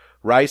game,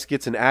 Rice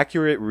gets an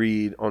accurate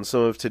read on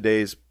some of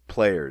today's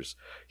players.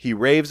 He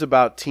raves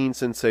about teen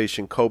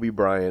sensation Kobe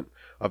Bryant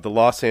of the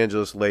Los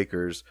Angeles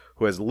Lakers,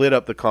 who has lit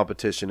up the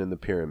competition in the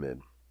Pyramid.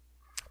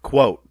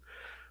 Quote,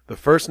 "The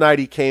first night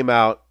he came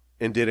out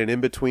and did an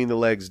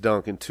in-between-the-legs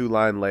dunk and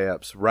 2-line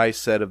layups, Rice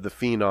said of the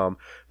phenom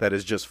that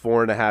is just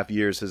 4.5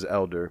 years his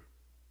elder.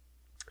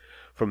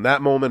 From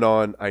that moment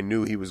on, I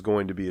knew he was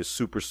going to be a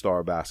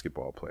superstar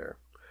basketball player."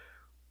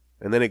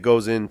 And then it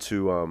goes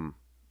into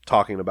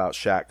talking about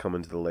Shaq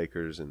coming to the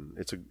Lakers, and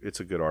it's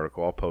a good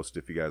article. I'll post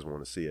it if you guys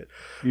want to see it.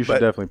 You should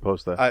definitely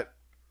post that.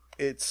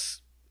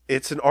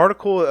 It's an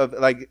article of,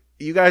 like,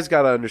 you guys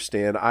got to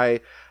understand. I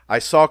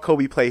saw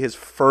Kobe play his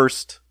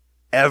first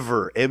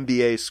ever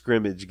NBA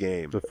scrimmage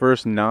game. The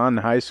first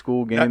non-high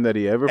school game that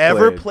he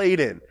ever played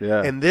in.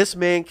 Yeah. And this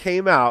man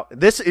came out,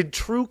 this in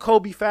true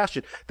Kobe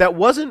fashion. It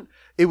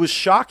was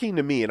shocking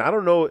to me, and I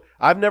don't know,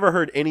 I've never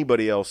heard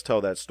anybody else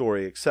tell that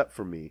story except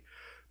for me.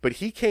 But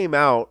he came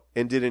out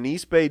and did an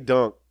East Bay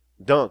dunk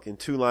in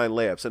 2-line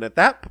layups, and at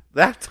that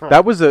time,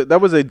 that was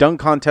a dunk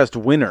contest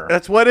winner.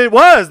 That's what it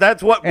was.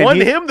 That's what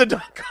won him the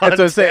dunk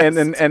contest. That's what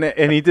I'm saying,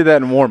 and he did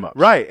that in warm-ups.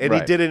 Right, and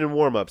he did it in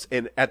warm-ups.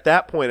 And at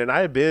that point, and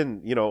I had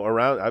been,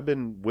 I've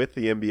been with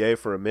the NBA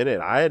for a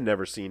minute. I had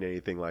never seen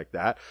anything like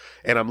that,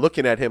 and I'm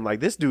looking at him like,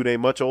 this dude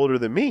ain't much older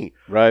than me,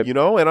 right?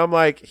 And I'm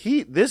like,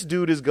 this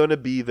dude is gonna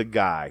be the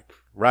guy,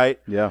 right?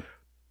 Yeah.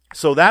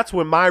 So that's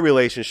when my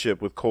relationship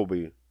with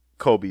Kobe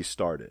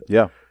started.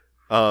 Yeah.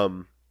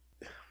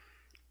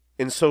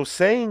 And so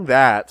seeing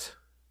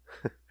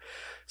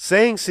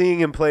seeing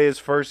him play his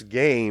first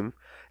game,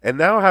 and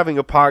now having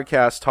a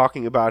podcast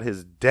talking about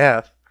his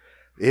death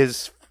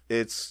it's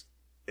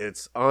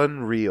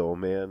unreal,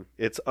 man.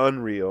 It's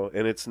unreal,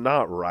 and it's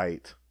not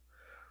right.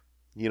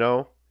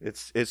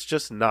 It's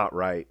just not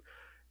right.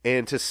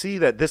 And to see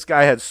that this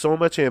guy had so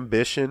much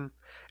ambition,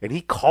 and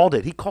he called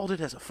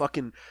it as a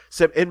fucking,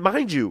 and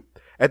mind you,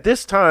 at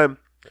this time,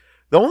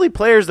 The only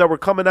players that were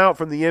coming out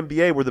from the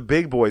NBA were the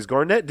big boys.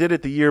 Garnett did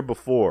it the year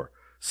before.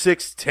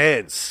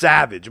 6'10",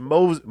 savage.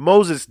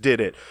 Moses did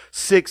it.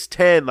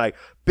 6'10", like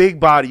big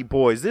body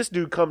boys. This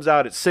dude comes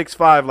out at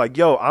 6'5", like,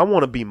 yo, I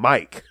want to be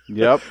Mike.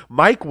 Yep.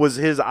 Mike was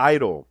his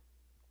idol.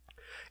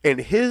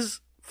 And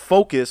his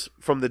focus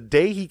from the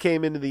day he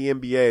came into the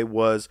NBA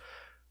was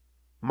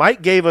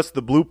Mike gave us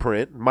the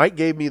blueprint. Mike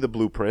gave me the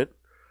blueprint.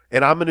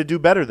 And I'm going to do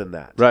better than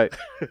that. Right.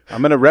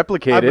 I'm going to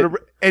replicate it.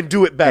 And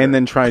do it better. And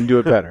then try and do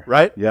it better.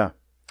 Right? Yeah.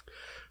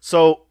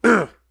 So,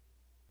 and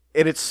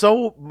it's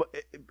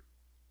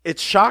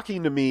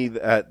shocking to me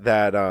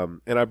that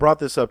and I brought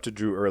this up to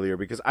Drew earlier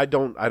because I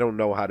don't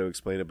know how to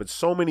explain it, but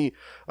so many,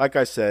 like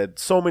I said,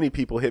 so many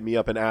people hit me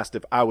up and asked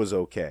if I was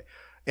okay.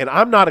 And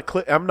I'm not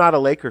a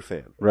Laker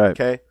fan. Right.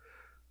 Okay?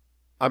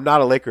 I'm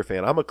not a Laker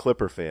fan. I'm a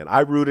Clipper fan.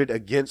 I rooted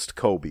against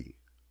Kobe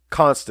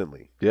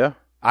constantly. Yeah.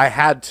 I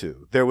had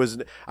to.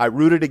 I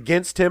rooted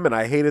against him and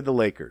I hated the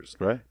Lakers.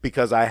 Right.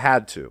 Because I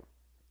had to.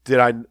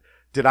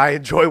 Did I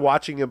enjoy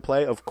watching him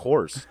play? Of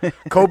course.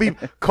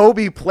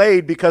 Kobe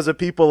played because of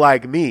people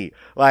like me.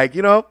 Like,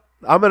 I'm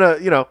going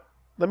to,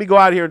 let me go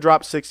out here and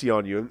drop 60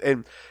 on you.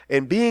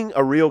 And being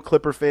a real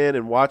Clipper fan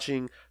and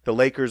watching the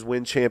Lakers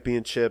win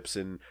championships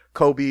and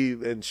Kobe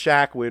and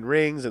Shaq win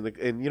rings and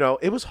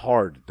it was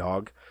hard,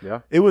 dog. Yeah.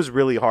 It was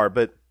really hard.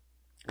 But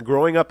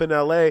growing up in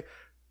LA,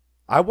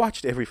 I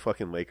watched every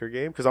fucking Laker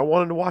game because I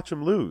wanted to watch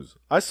him lose.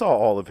 I saw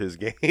all of his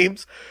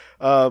games.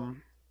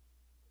 And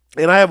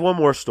I have one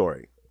more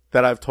story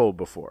that I've told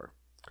before.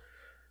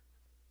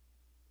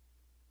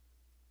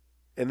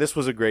 And this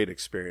was a great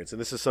experience. And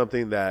this is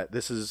something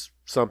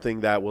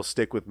that will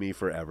stick with me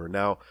forever.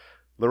 Now,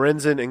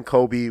 Lorenzen and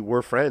Kobe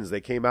were friends.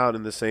 They came out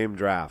in the same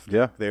draft.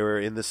 Yeah. They were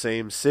in the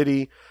same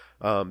city.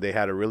 They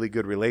had a really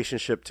good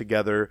relationship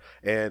together.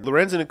 And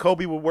Lorenzen and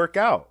Kobe would work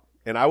out.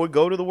 And I would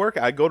go to the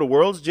workout. I'd go to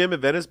World's Gym at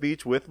Venice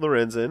Beach with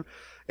Lorenzen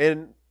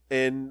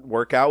and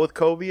work out with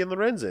Kobe and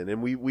Lorenzen.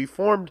 And we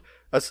formed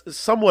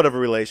somewhat of a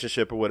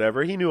relationship or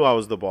whatever. He knew I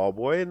was the ball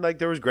boy, and like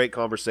there was great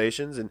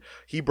conversations. And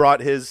he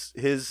brought his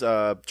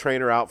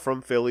trainer out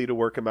from Philly to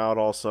work him out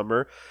all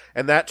summer.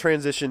 And that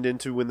transitioned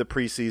into when the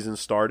preseason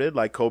started.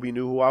 Like Kobe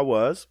knew who I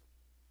was,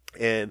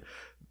 and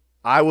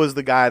I was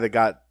the guy that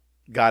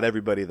got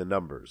everybody the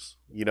numbers.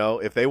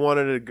 If they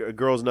wanted a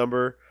girl's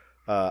number,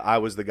 I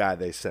was the guy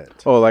they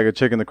sent. Oh, like a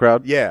chick in the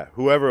crowd? Yeah,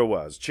 whoever it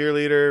was.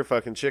 Cheerleader,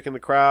 fucking chick in the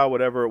crowd,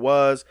 whatever it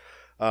was.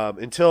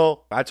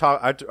 Until I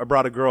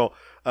brought a girl,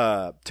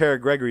 Tara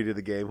Gregory, to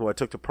the game, who I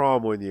took to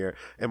prom one year,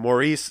 and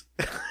Maurice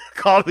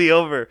called me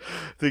over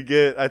to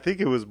get, I think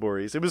it was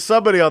Maurice. It was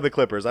somebody on the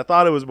Clippers. I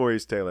thought it was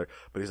Maurice Taylor.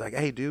 But he's like,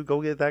 hey, dude,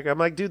 go get that guy. I'm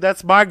like, dude,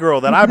 that's my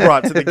girl that I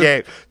brought to the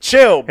game.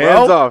 Chill,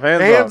 bro.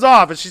 Hands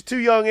off. And she's too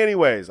young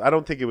anyways. I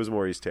don't think it was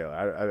Maurice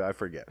Taylor. I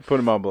forget. Put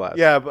him on blast.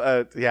 Yeah,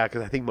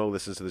 because I think Mo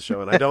listens to the show,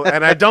 and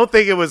I don't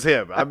think it was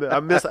him.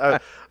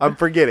 I'm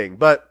forgetting.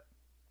 But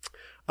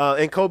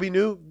and Kobe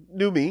knew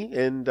me,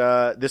 and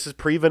this is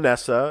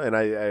pre-Vanessa, and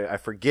I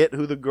forget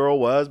who the girl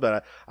was,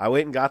 but I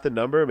went and got the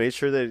number, made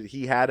sure that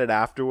he had it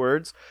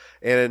afterwards,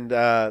 and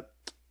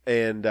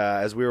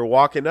as we were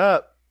walking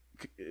up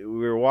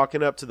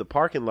to the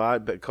parking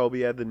lot, but Kobe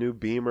had the new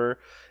Beamer,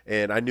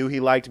 and I knew he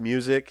liked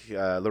music.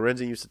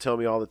 Lorenzen used to tell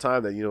me all the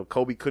time that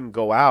Kobe couldn't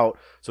go out,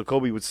 so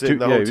Kobe would sit in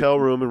the hotel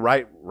room and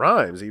write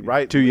rhymes. He'd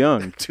write too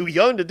young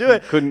to do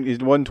it. He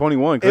wasn't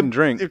 21, couldn't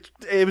drink.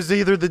 It was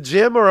either the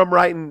gym or I'm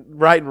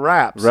writing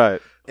raps.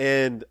 Right.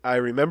 And I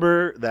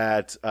remember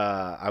that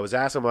I was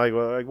asking him, like,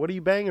 what are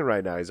you banging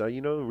right now? He's like,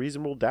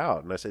 Reasonable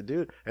Doubt. And I said,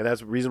 dude, and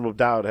that's Reasonable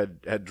Doubt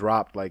had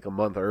dropped like a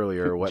month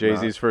earlier or whatnot.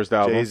 Jay-Z's first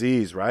album.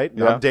 Jay-Z's, right?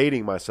 Yeah. I'm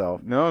dating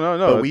myself. No.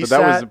 But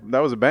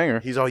that was a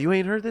banger. He's all, you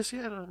ain't heard this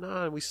yet?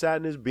 No. And we sat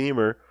in his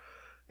Beamer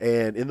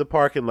and in the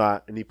parking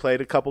lot, and he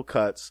played a couple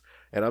cuts,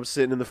 and I'm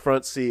sitting in the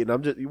front seat,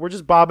 and we're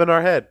just bobbing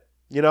our head.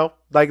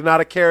 Like not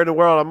a care in the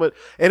world.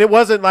 And it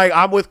wasn't like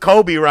I'm with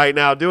Kobe right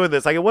now doing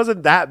this. Like it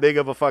wasn't that big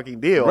of a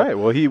fucking deal. Right.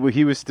 Well, he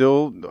was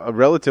still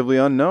relatively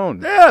unknown.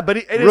 Yeah, but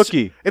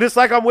rookie. It's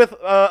like I'm with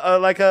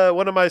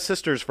one of my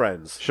sister's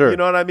friends. Sure. You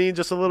know what I mean?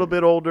 Just a little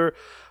bit older.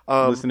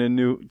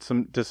 Listening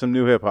to some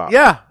new hip hop.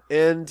 Yeah,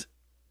 and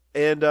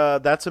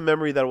that's a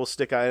memory that will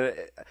stick out.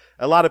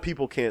 A lot of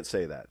people can't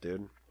say that,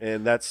 dude.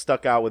 And that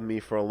stuck out with me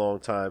for a long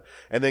time.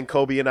 And then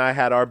Kobe and I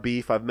had our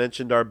beef. I've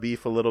mentioned our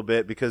beef a little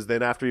bit because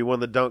then after he won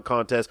the dunk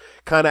contest,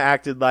 kind of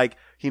acted like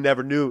he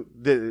never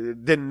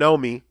didn't know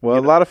me. Well,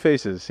 a lot of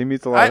faces. He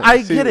meets a lot.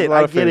 I get it. A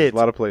lot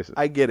of places.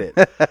 I get it.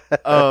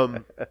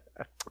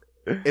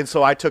 And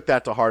so I took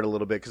that to heart a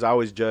little bit because I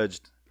always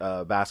judged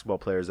basketball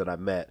players that I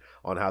met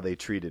on how they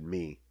treated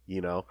me.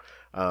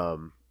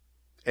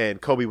 And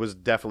Kobe was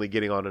definitely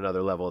getting on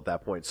another level at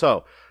that point.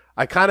 So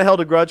I kind of held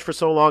a grudge for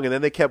so long, and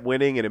then they kept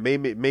winning, and it made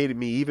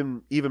me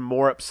even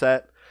more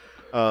upset.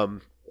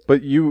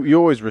 But you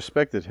always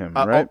respected him,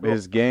 right?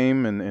 His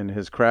game and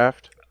his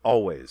craft.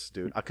 Always,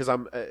 dude. Because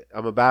I'm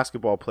a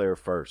basketball player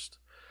first,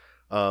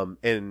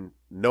 and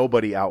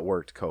nobody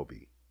outworked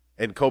Kobe,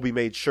 and Kobe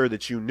made sure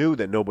that you knew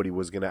that nobody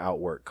was going to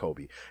outwork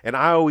Kobe, and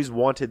I always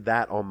wanted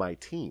that on my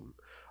team.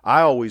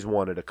 I always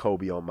wanted a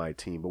Kobe on my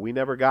team, but we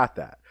never got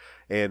that.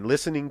 And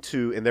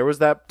and there was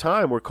that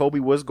time where Kobe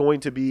was going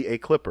to be a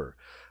Clipper.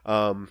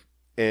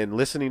 And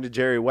listening to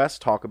Jerry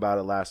West talk about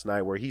it last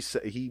night, where he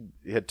said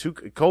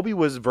Kobe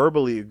was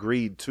verbally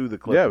agreed to the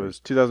Clippers. Yeah, it was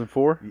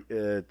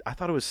 2004. I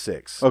thought it was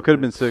 6. Oh, it could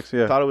have been 6.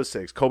 Yeah, I thought it was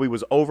 6. Kobe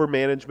was over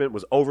management,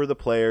 was over the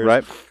players,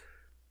 right?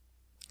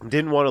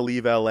 Didn't want to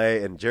leave LA,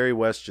 and Jerry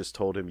West just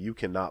told him, "You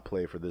cannot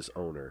play for this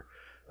owner."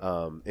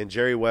 And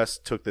Jerry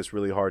West took this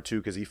really hard too,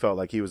 because he felt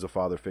like he was a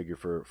father figure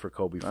for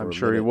Kobe. I'm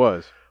sure he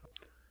was.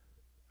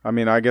 I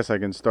mean, I guess I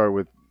can start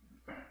with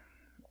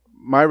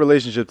my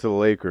relationship to the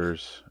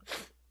Lakers.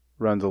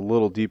 Runs a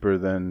little deeper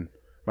than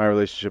my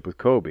relationship with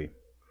Kobe,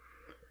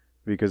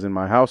 because in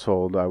my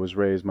household,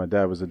 my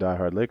dad was a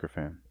diehard Laker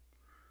fan.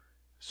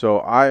 So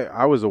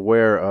I was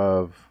aware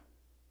of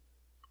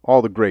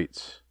all the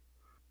greats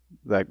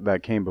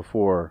that came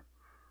before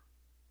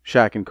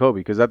Shaq and Kobe,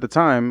 because at the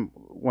time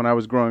when I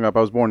was growing up,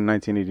 I was born in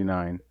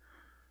 1989.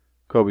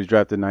 Kobe's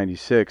drafted in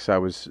 96. I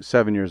was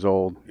 7 years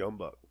old. Young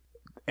buck.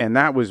 And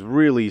that was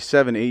really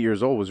 7, 8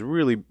 years old was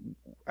really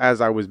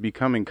as I was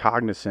becoming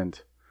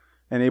cognizant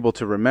and able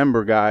to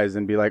remember guys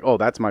and be like, oh,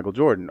 that's Michael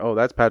Jordan. Oh,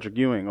 that's Patrick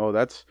Ewing. Oh,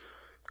 that's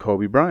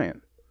Kobe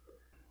Bryant.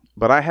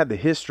 But I had the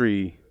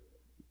history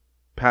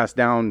passed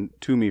down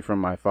to me from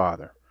my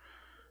father.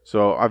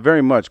 So I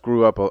very much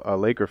grew up a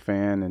Laker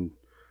fan, and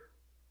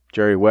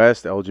Jerry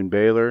West, Elgin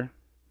Baylor,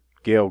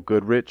 Gail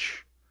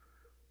Goodrich,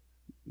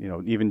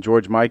 even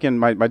George Mikan.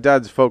 My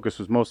dad's focus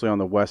was mostly on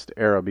the West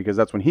era, because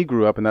that's when he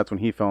grew up and that's when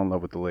he fell in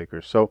love with the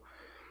Lakers. So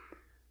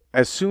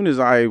as soon as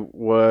I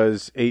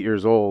was 8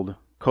 years old,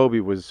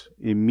 Kobe was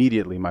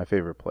immediately my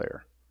favorite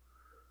player.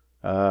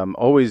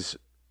 Always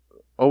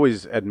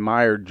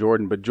admired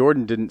Jordan, but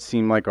Jordan didn't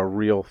seem like a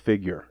real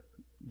figure.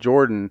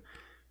 Jordan,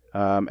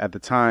 at the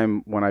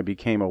time when I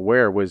became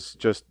aware, was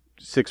just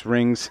 6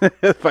 rings,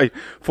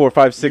 4,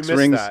 5, 6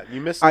 rings.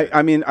 You missed that.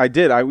 I mean, I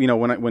did.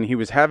 When he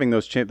was having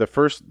those the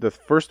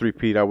first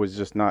three-peat, I was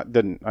just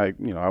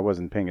I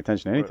wasn't paying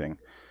attention to anything.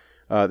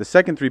 Right. The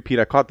second three-peat,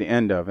 I caught the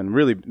end of, and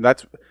really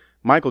that's.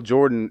 Michael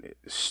Jordan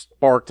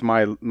sparked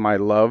my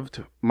love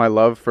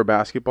for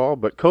basketball,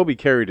 but Kobe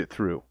carried it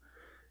through.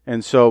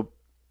 And so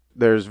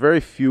there's very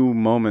few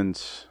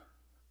moments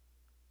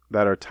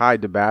that are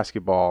tied to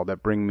basketball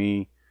that bring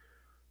me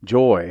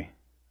joy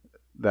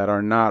that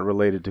are not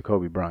related to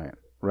Kobe Bryant,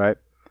 right?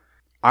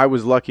 I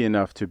was lucky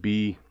enough to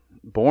be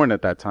born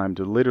at that time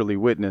to literally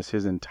witness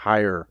his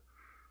entire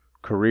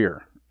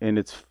career in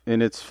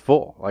its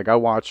full. Like, I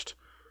watched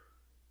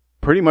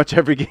pretty much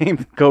every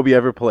game Kobe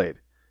ever played.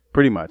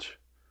 Pretty much.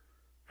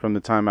 From the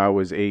time I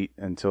was 8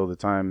 until the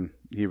time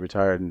he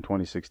retired in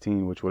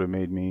 2016, which would have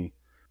made me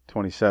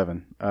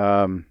 27.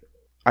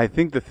 I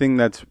think the thing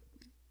that's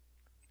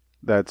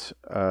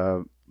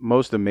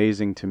most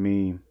amazing to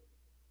me,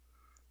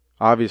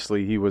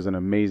 obviously he was an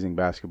amazing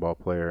basketball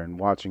player, and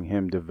watching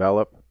him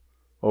develop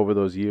over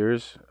those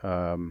years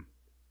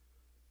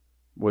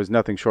was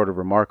nothing short of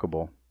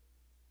remarkable.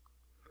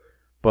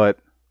 But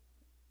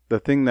the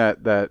thing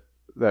that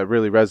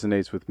really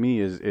resonates with me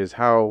is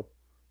how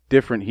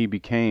different he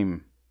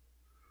became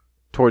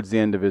towards the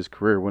end of his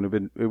career.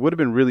 It would have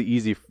been really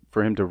easy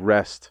for him to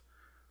rest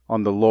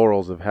on the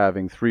laurels of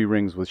having 3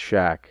 rings with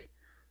Shaq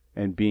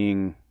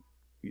and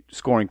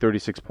scoring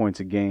 36 points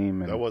a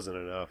game. And that wasn't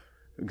enough.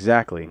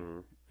 Exactly. Mm-hmm.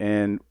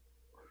 And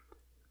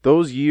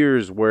those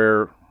years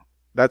where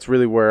that's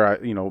really where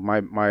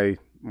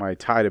my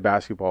tie to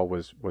basketball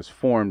was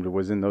formed,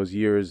 was in those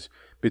years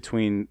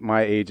between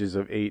my ages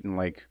of 8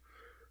 and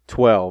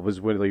 12 was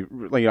really,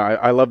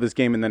 I love this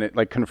game, and then it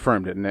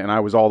confirmed it, and I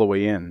was all the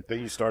way in.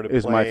 Then you started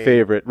is playing. My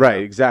favorite, right?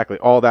 Yeah. Exactly.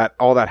 All that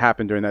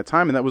happened during that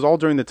time, and that was all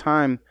during the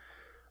time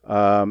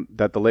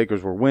that the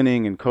Lakers were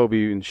winning, and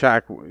Kobe and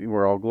Shaq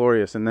were all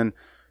glorious. And then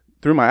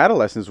through my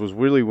adolescence was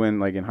really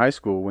when, in high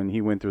school, when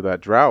he went through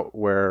that drought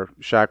where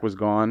Shaq was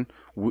gone,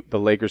 the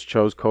Lakers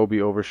chose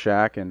Kobe over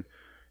Shaq, and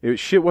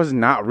shit was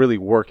not really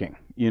working,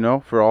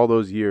 for all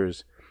those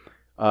years.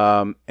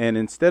 And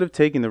instead of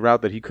taking the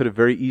route that he could have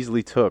very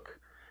easily took,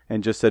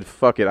 and just said,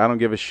 fuck it, I don't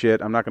give a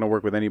shit. I'm not going to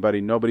work with anybody.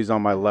 Nobody's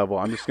on my level.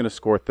 I'm just going to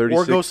score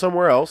 36. Or go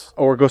somewhere else.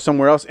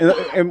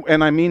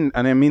 And I mean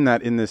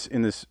that in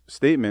this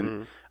statement.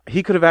 Mm-hmm.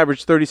 He could have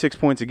averaged 36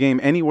 points a game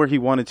anywhere he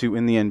wanted to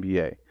in the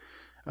NBA.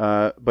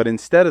 But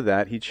instead of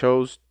that, he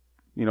chose,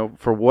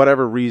 for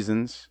whatever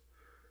reasons,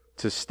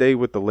 to stay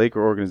with the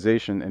Laker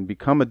organization and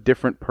become a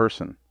different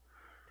person.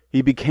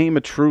 He became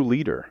a true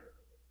leader.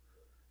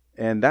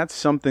 And that's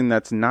something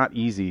that's not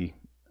easy,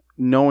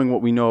 knowing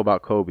what we know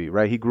about Kobe,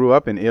 right? He grew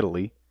up in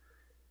Italy,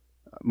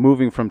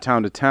 moving from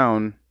town to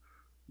town,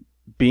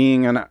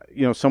 being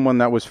someone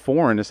that was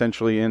foreign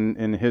essentially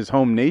in his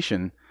home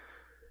nation,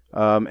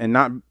 and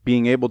not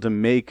being able to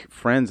make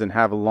friends and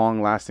have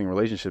long-lasting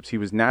relationships. He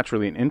was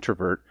naturally an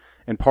introvert,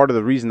 and part of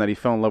the reason that he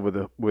fell in love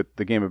with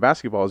the game of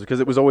basketball is because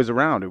it was always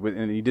around,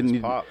 and he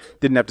didn't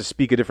have to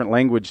speak a different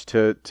language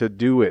to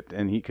do it,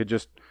 and he could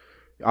just,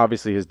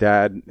 obviously his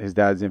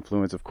dad's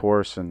influence, of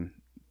course, and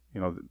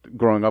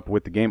growing up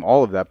with the game,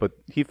 all of that, but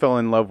he fell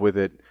in love with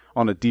it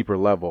on a deeper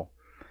level.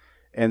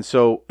 And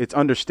so it's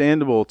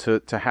understandable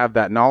to have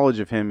that knowledge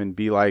of him and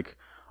be like,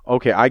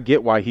 okay, I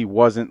get why he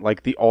wasn't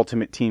like the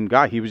ultimate team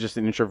guy. He was just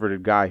an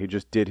introverted guy who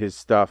just did his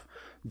stuff,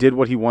 did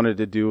what he wanted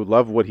to do,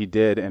 loved what he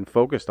did, and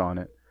focused on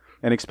it,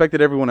 and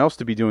expected everyone else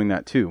to be doing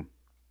that too.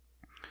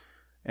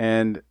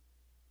 And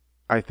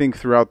I think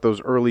throughout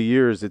those early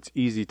years, it's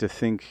easy to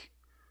think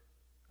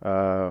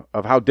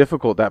of how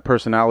difficult that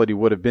personality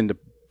would have been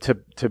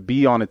to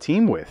be on a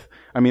team with.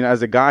 I mean,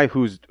 as a guy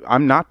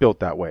I'm not built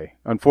that way.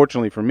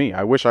 Unfortunately for me,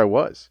 I wish I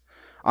was.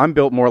 I'm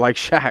built more like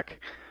Shaq.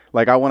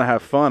 Like, I want to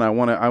have fun. I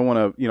want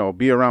to,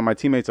 be around my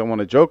teammates. I want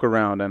to joke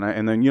around.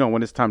 And then,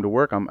 when it's time to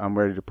work, I'm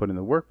ready to put in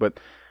the work. But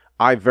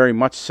I very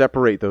much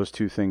separate those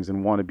two things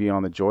and want to be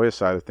on the joyous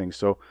side of things.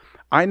 So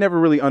I never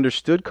really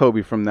understood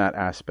Kobe from that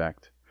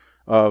aspect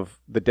of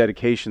the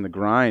dedication, the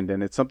grind.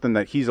 And it's something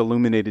that he's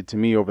illuminated to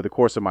me over the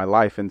course of my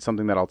life, and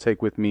something that I'll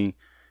take with me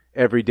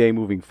every day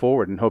moving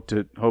forward, and hope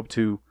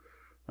to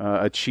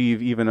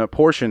achieve even a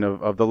portion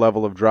of the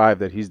level of drive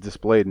that he's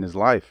displayed in his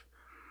life.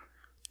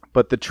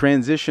 But the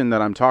transition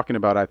that I'm talking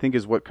about, I think,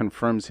 is what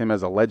confirms him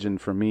as a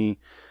legend for me,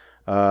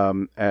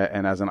 and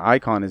as an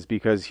icon, is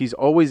because he's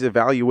always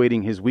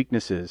evaluating his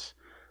weaknesses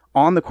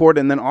on the court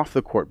and then off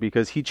the court,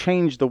 because he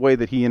changed the way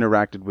that he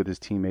interacted with his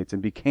teammates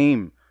and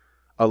became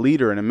a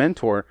leader and a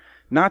mentor,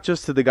 not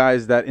just to the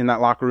guys that in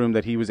that locker room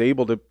that he was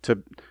able to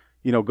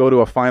go to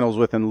a finals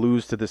with and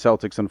lose to the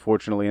Celtics,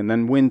 unfortunately, and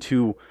then win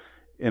 2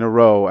 in a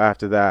row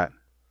after that.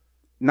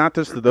 Not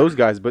just to those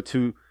guys, but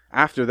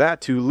after that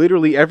to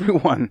literally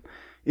everyone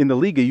in the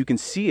league. You can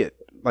see it.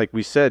 Like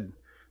you said,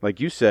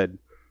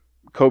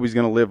 Kobe's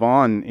going to live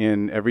on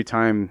in every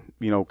time,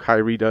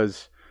 Kyrie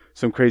does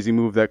some crazy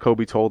move that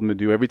Kobe told him to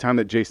do, every time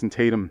that Jason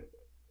Tatum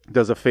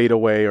does a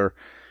fadeaway, or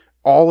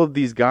all of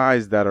these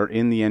guys that are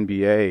in the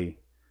NBA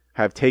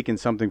have taken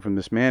something from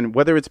this man,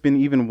 whether it's been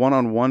even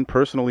one-on-one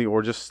personally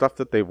or just stuff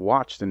that they've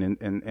watched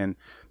and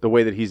the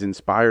way that he's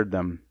inspired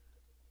them.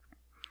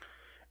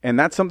 And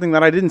that's something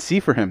that I didn't see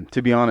for him,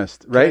 to be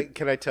honest, right?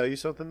 Can I tell you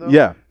something, though?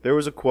 Yeah. There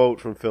was a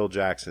quote from Phil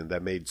Jackson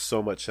that made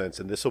so much sense,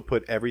 and this will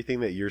put everything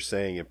that you're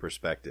saying in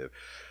perspective.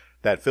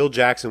 That Phil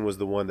Jackson was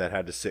the one that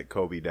had to sit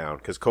Kobe down,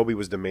 because Kobe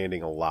was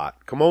demanding a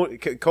lot.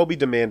 Kobe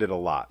demanded a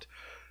lot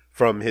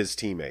from his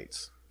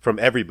teammates, from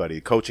everybody,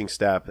 coaching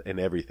staff and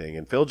everything.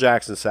 And Phil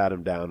Jackson sat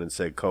him down and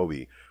said,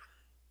 Kobe,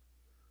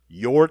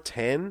 your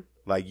 10,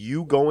 like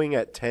you going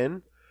at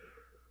 10,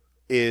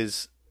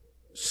 is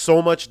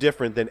so much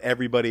different than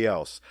everybody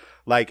else.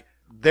 Like,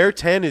 their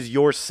 10 is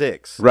your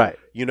 6. Right.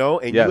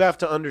 And you have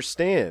to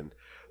understand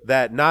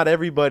that not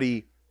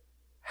everybody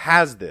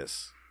has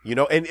this,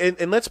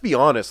 and let's be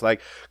honest,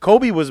 like,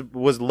 Kobe was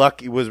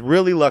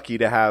really lucky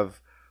to have.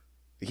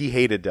 He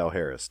hated Del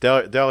Harris.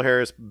 Del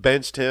Harris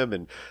benched him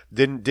and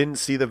didn't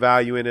see the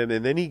value in him.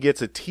 And then he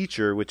gets a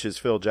teacher, which is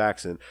Phil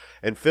Jackson.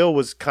 And Phil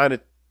was kind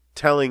of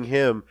telling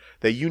him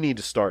that you need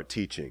to start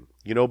teaching.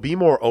 Be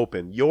more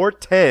open. Your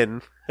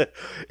 10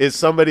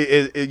 is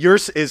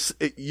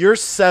your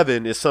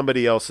 7 is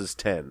somebody else's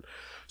 10.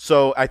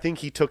 So I think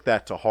he took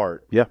that to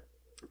heart. Yeah.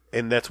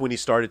 And that's when he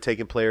started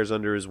taking players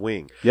under his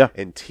wing. Yeah.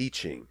 And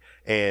teaching.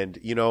 And,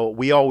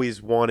 we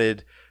always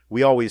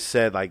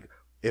said, like,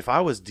 if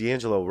I was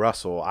D'Angelo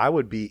Russell, I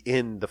would be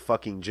in the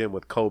fucking gym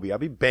with Kobe. I'd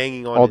be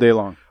banging on all day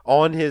long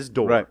on his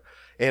door. Right.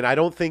 And I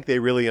don't think they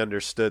really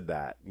understood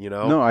that,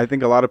 No, I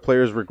think a lot of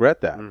players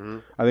regret that. Mm-hmm.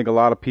 I think a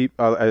lot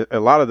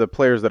of the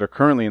players that are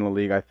currently in the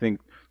league, I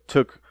think,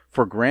 took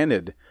for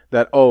granted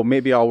that,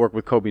 maybe I'll work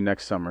with Kobe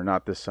next summer,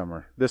 not this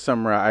summer. This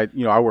summer, I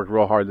worked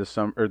real hard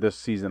this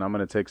season. I'm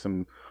going to take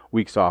some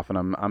weeks off, and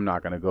I'm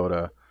not going to go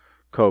to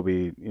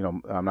Kobe,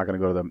 I'm not going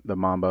to go to the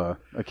Mamba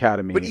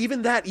Academy. But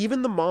even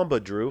the Mamba,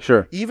 Drew.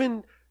 Sure.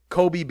 Even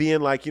Kobe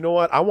being like, you know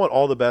what? I want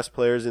all the best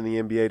players in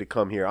the NBA to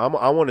come here. I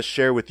want to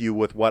share with you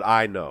with what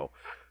I know.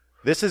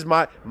 This is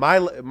my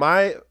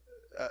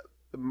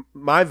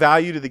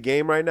value to the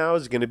game right now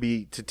is going to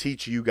be to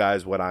teach you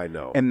guys what I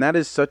know. And that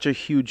is such a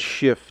huge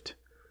shift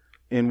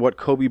in what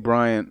Kobe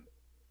Bryant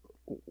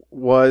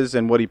was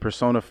and what he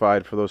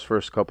personified for those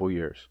first couple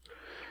years.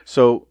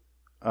 So,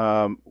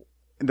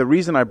 the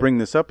reason I bring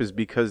this up is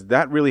because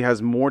that really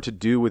has more to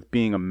do with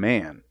being a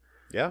man,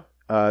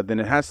 than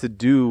it has to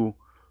do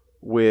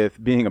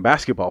with being a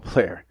basketball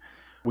player.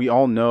 We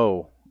all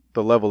know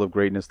the level of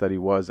greatness that he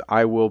was.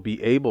 I will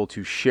be able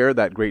to share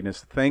that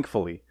greatness,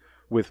 thankfully,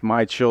 with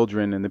my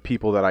children and the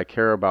people that I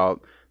care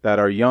about that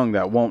are young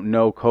that won't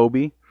know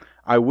Kobe.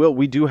 I will.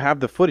 We do have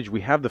the footage.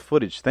 We have the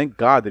footage. Thank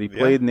God that he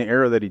played in the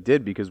era that he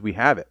did, because we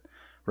have it,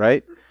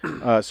 right?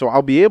 So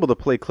I'll be able to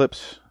play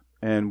clips,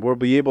 and we'll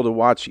be able to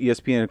watch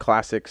ESPN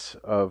classics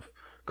of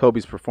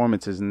Kobe's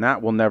performances, and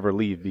that will never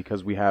leave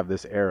because we have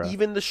this era.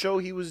 Even the show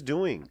he was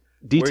doing.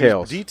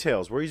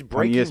 Details. Where he's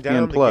breaking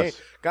down the game.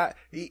 God,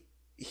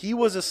 he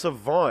was a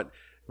savant.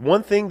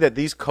 One thing that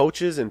these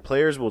coaches and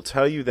players will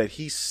tell you, that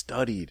he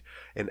studied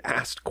and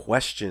asked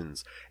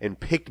questions and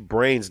picked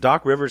brains.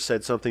 Doc Rivers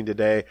said something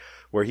today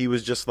where he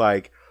was just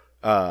like,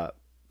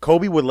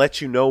 Kobe would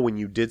let you know when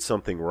you did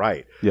something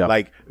right. Yeah.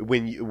 Like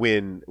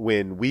when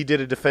we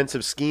did a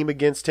defensive scheme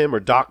against him, or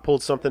Doc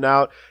pulled something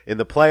out in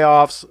the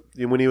playoffs,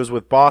 and when he was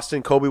with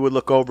Boston, Kobe would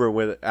look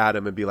over at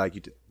him and be like,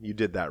 "You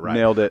did that right.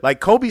 Nailed it." Like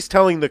Kobe's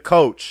telling the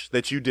coach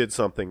that you did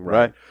something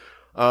right.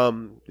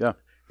 Yeah.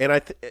 And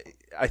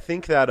I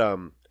think that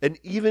and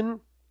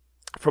even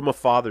from a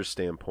father's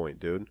standpoint,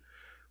 dude,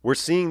 we're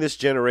seeing this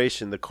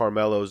generation, the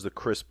Carmelos, the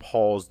Chris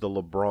Pauls, the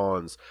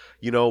LeBrons,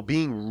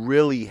 being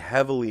really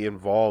heavily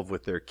involved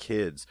with their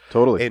kids.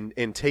 Totally.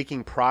 And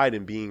taking pride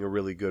in being a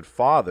really good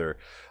father.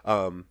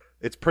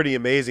 It's pretty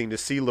amazing to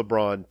see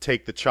LeBron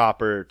take the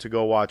chopper to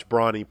go watch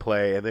Bronny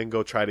play and then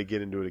go try to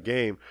get into a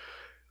game,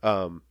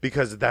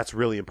 because that's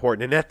really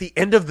important. And at the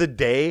end of the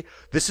day,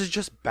 this is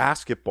just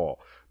basketball.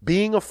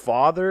 Being a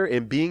father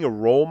and being a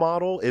role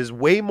model is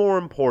way more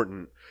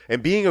important.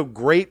 And being a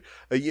great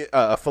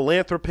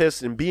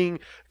philanthropist and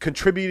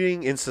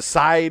contributing in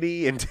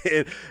society, and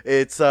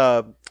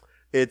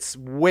it's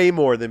way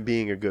more than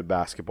being a good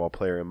basketball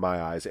player in my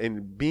eyes.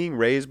 And being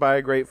raised by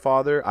a great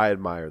father, I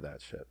admire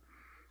that shit.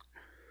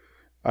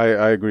 I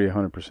agree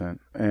 100%.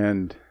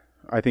 And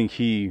I think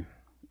he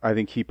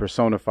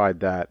personified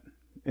that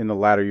in the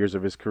latter years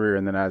of his career.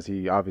 And then as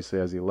he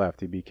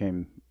left,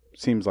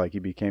 seems like he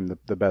became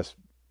the best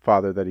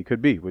father that he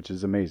could be, which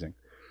is amazing.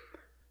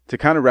 To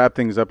kind of wrap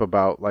things up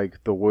about like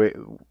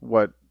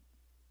what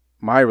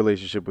my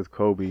relationship with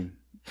Kobe,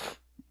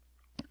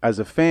 as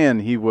a fan,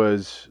 he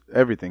was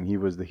everything. He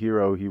was the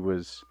hero. He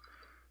was,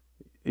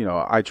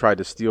 I tried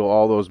to steal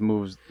all those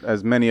moves,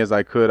 as many as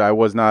I could. I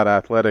was not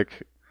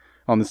athletic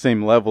on the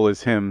same level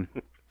as him,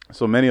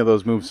 so many of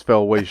those moves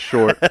fell way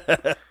short.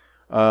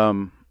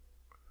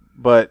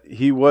 But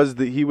he was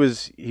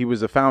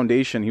a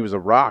foundation. He was a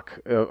rock,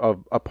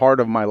 a part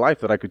of my life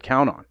that I could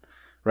count on.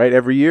 Right,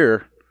 every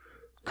year,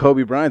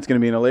 Kobe Bryant's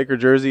going to be in a Laker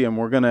jersey, and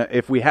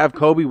if we have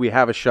Kobe, we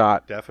have a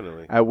shot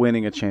definitely at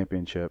winning a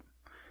championship.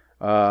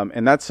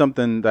 And that's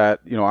something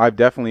that, I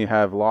definitely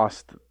have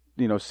lost,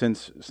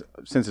 since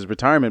his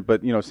retirement,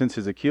 but, since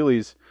his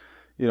Achilles,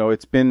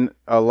 it's been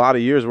a lot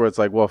of years where it's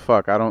like, well,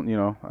 fuck, I don't,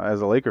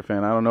 as a Laker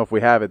fan, I don't know if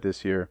we have it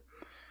this year.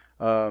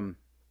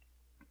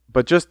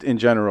 But just in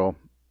general,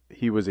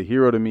 he was a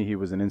hero to me. He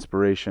was an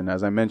inspiration.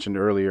 As I mentioned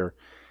earlier,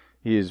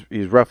 he's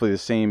roughly the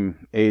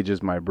same age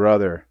as my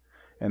brother.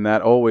 And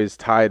that always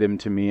tied him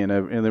to me in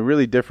a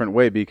really different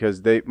way,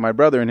 because my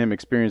brother and him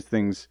experienced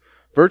things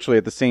virtually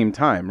at the same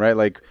time, right?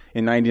 Like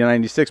in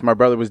 1996, my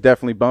brother was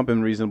definitely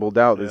bumping Reasonable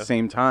Doubt at the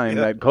same time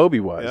that Kobe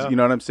was. Yeah. You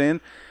know what I'm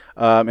saying?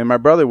 And my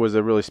brother was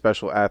a really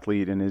special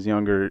athlete in his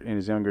younger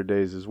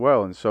days as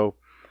well. And so,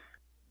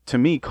 to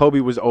me, Kobe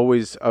was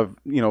always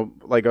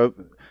like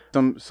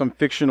some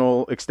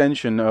fictional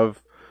extension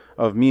of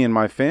me and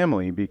my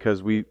family,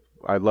 because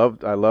I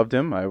loved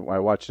him. I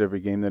watched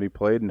every game that he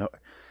played, and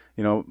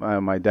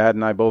my dad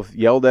and I both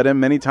yelled at him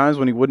many times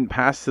when he wouldn't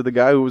pass to the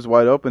guy who was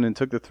wide open and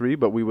took the three,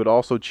 but we would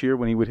also cheer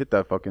when he would hit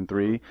that fucking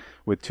three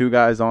with two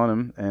guys on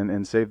him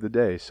and save the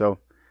day. So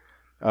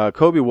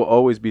Kobe will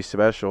always be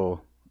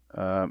special,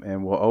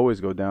 and will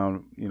always go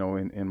down,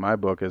 in my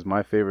book as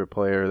my favorite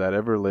player that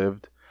ever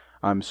lived.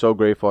 I'm so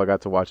grateful I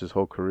got to watch his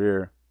whole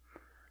career.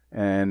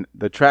 And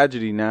the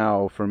tragedy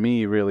now for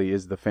me really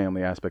is the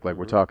family aspect, like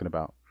we're talking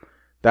about.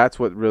 That's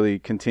what really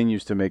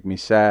continues to make me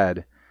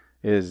sad,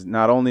 is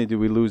not only do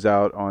we lose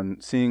out on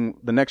seeing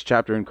the next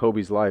chapter in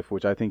Kobe's life,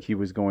 which I think he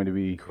was going to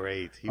be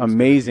great,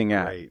 amazing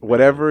at. Great,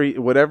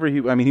 whatever he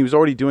was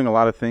already doing a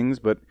lot of things,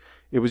 but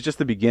it was just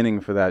the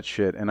beginning for that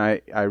shit. And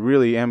I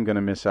really am going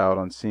to miss out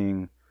on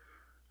seeing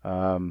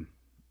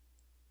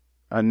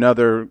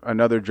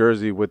another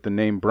jersey with the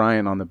name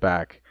Bryant on the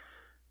back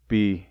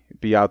be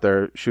out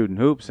there shooting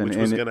hoops.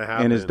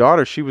 And his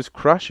daughter, she was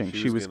crushing.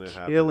 She was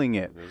killing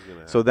it.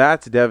 So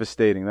that's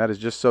devastating. That is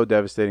just so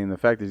devastating. The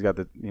fact that he's got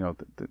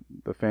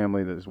the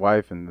family, his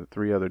wife and the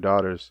three other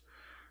daughters,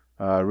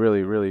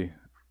 really, really,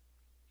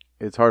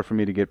 it's hard for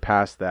me to get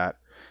past that.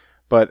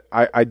 But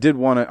I did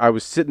want to, I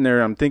was sitting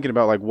there, I'm thinking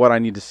about like what I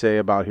need to say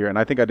about here. And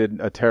I think I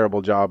did a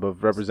terrible job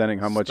of representing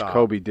how much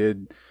Kobe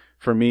did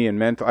for me and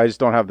mental. I just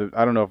don't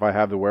know if I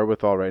have the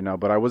wherewithal right now,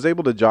 but I was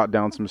able to jot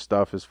down some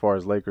stuff as far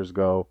as Lakers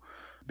go,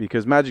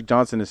 because Magic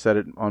Johnson has said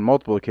it on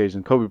multiple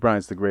occasions, Kobe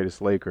Bryant's the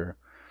greatest Laker.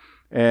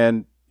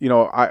 And,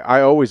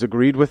 I always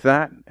agreed with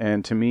that.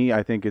 And to me,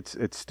 I think it's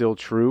still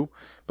true.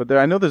 But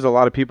I know there's a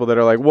lot of people that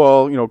are like,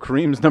 well,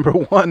 Kareem's number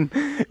one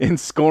in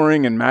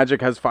scoring and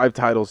Magic has 5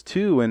 titles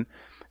too. And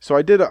so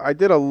I did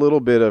a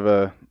little bit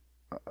of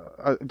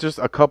just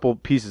a couple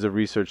pieces of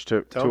research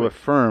to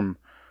affirm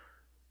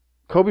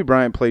Kobe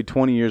Bryant played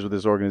 20 years with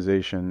this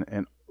organization,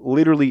 and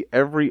literally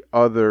every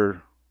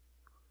other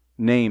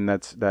name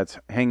that's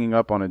hanging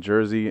up on a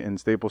jersey in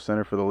Staples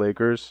Center for the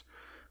Lakers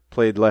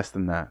played less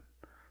than that.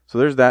 So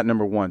there's that,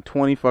 number one.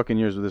 20 fucking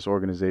years with this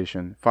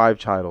organization, 5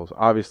 titles.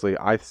 Obviously,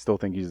 I still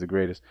think he's the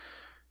greatest.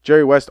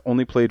 Jerry West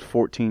only played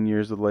 14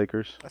 years with the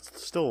Lakers.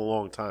 That's still a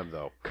long time,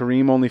 though.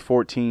 Kareem only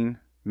 14.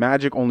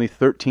 Magic only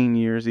 13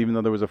 years, even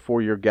though there was a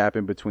 4-year gap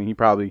in between. He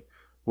probably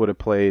would have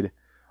played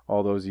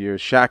all those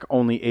years. Shaq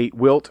only 8.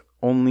 Wilt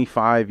only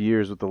 5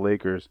 years with the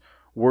Lakers.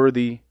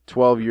 Worthy,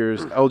 12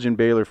 years. Elgin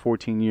Baylor,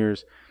 14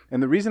 years.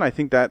 And the reason I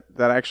think that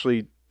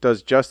actually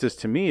does justice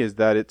to me is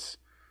that it's,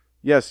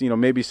 yes,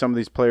 maybe some of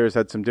these players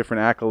had some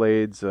different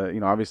accolades.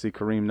 Obviously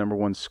Kareem, number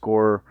one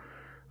scorer,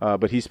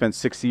 but he spent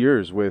 6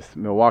 years with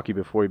Milwaukee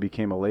before he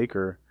became a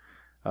Laker.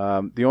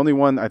 The only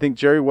one, I think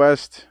Jerry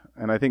West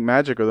and I think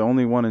Magic are the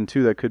only 1 and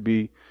 2 that could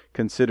be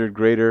considered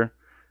greater.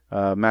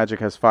 Magic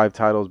has 5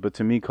 titles, but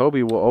to me,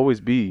 Kobe will always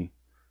be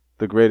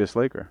the greatest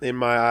Laker. In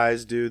my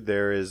eyes, dude,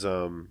 there is,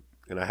 and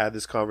I had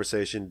this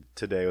conversation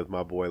today with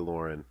my boy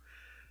Lauren.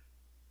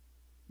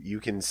 You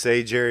can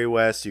say Jerry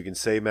West, you can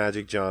say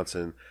Magic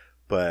Johnson,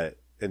 but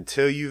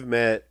until you've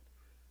met,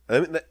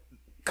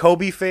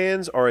 Kobe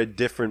fans are a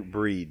different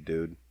breed,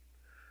 dude.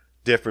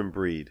 Different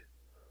breed.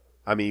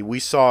 I mean, we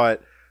saw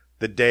it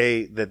the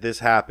day that this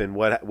happened.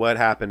 What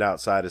happened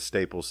outside of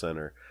Staples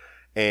Center,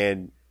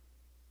 and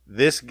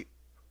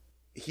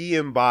he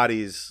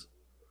embodies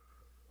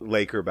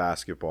Laker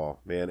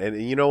basketball, man.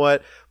 And you know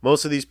what?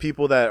 Most of these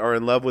people that are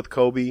in love with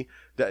Kobe,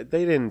 they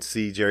didn't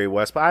see Jerry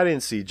West, but I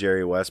didn't see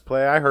Jerry West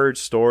play. I heard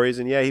stories,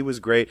 and yeah, he was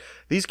great.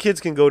 These kids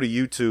can go to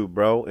YouTube,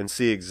 bro, and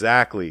see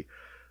exactly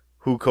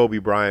who Kobe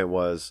Bryant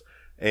was.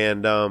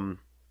 And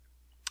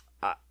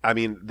I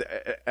mean,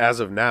 as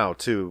of now,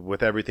 too,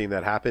 with everything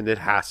that happened, it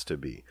has to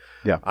be.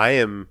 Yeah, I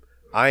am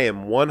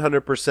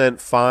 100%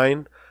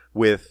 fine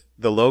with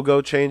the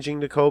logo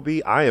changing to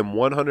Kobe. I am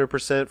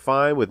 100%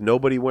 fine with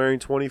nobody wearing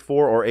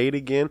 24 or 8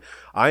 again.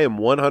 I am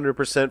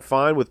 100%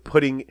 fine with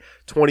putting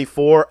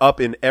 24 up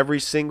in every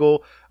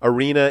single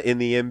arena in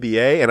the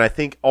NBA. And I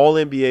think all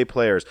NBA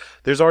players,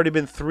 there's already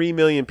been 3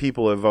 million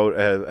people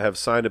have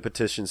signed a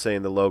petition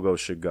saying the logo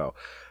should go.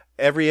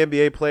 Every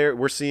NBA player,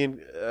 we're seeing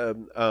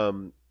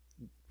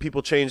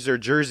people change their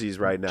jerseys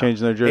right now.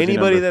 Changing their jersey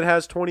Anybody number. that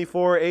has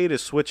 24 or 8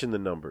 is switching the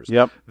numbers.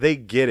 Yep. They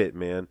get it,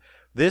 man.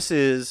 This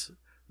is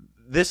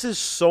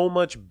so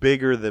much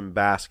bigger than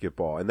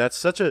basketball. And that's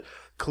such a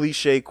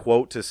cliche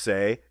quote to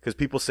say, because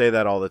people say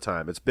that all the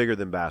time. It's bigger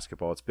than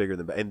basketball. It's bigger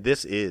than and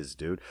this is,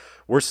 dude.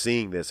 We're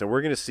seeing this, and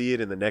we're going to see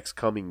it in the next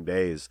coming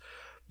days.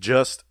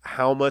 Just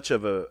how much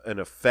of an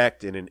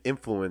effect and an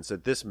influence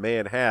that this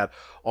man had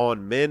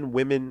on men,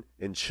 women,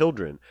 and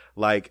children.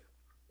 Like,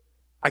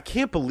 I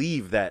can't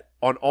believe that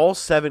on all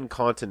 7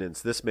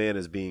 continents, this man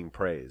is being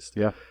praised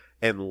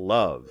and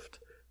loved.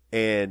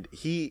 And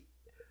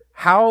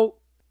how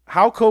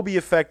Kobe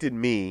affected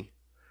me,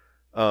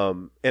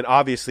 and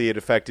obviously it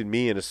affected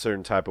me in a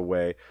certain type of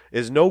way,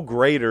 is no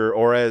greater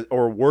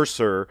or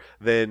worser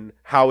than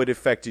how it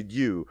affected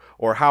you,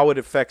 or how it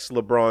affects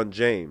LeBron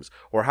James,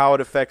 or how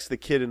it affects the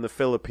kid in the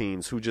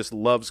Philippines who just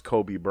loves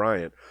Kobe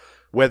Bryant.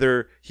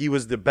 Whether he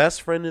was the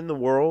best friend in the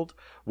world,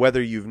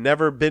 whether you've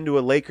never been to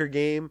a Laker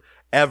game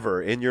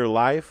ever in your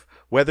life,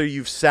 whether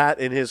you've sat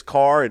in his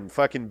car and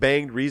fucking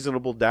banged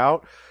Reasonable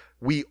Doubt,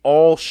 we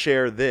all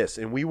share this,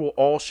 and we will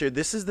all share.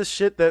 This is the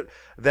shit that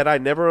I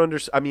never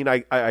understood. I mean,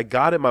 I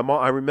got it.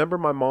 I remember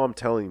my mom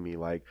telling me,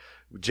 like,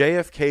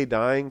 JFK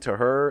dying to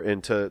her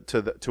and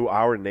to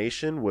our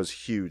nation was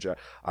huge.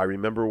 I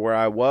remember where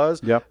I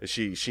was. Yep.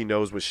 She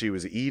knows what she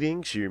was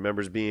eating. She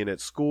remembers being at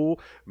school.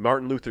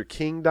 Martin Luther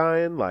King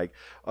dying, like,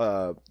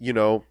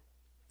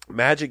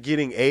 Magic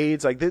getting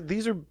AIDS. Like,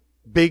 these are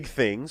big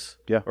things.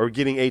 Yeah. Or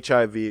getting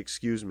HIV,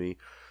 excuse me.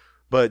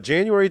 But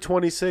January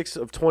 26th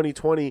of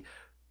 2020,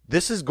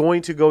 this is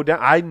going to go down.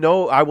 I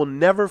know I will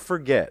never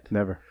forget.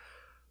 Never.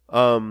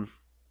 That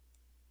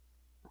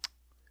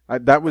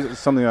was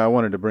something I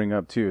wanted to bring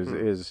up too.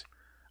 Is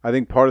I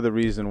think part of the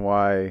reason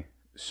why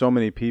so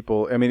many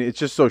people. I mean, it's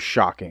just so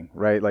shocking,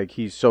 right? Like,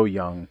 he's so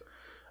young.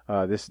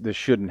 This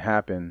shouldn't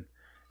happen,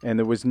 and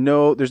there's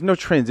no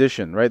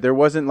transition, right? There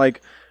wasn't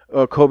like,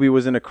 Kobe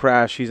was in a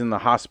crash. He's in the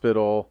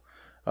hospital.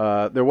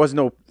 There was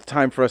no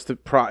time for us to.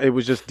 It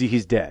was just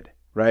he's dead,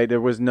 right?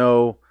 There was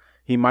no.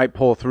 He might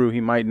pull through. He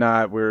might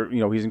not.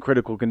 He's in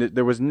critical condition.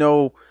 There was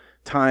no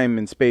time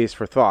and space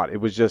for thought.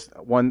 It was just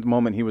one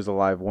moment he was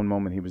alive, one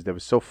moment he was dead. It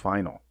was so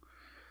final.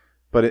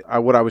 But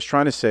what I was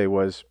trying to say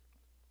was,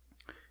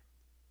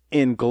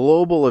 in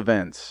global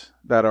events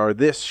that are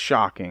this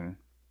shocking,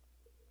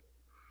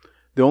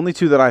 the only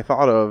 2 that I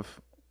thought of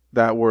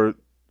that were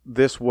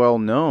this well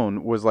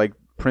known was like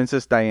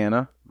Princess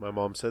Diana. My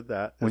mom said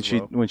that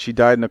when she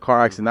died in a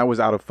car accident. That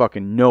was out of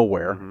fucking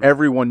nowhere. Mm-hmm.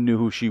 Everyone knew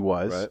who she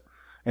was. Right.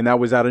 And that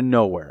was out of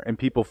nowhere, and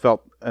people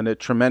felt a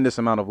tremendous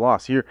amount of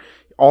loss here,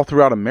 all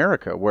throughout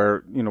America,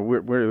 where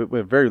we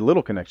have very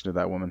little connection to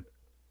that woman.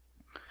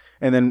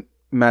 And then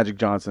Magic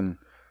Johnson,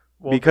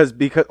 because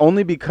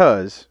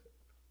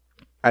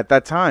at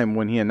that time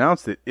when he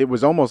announced it, it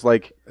was almost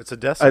like it's a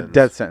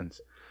death sentence,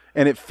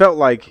 and it felt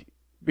like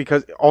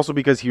because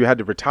he had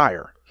to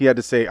retire, he had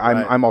to say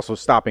I'm also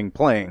stopping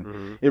playing.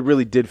 Mm-hmm. It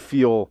really did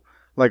feel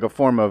like a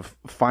form of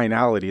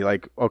finality,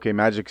 like, okay,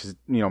 Magic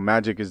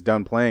is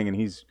done playing,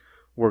 and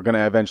we're going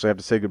to eventually have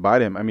to say goodbye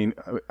to him. I mean,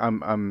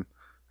 I'm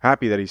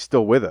happy that he's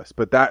still with us,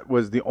 but that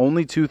was the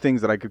only 2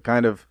 things that I could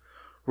kind of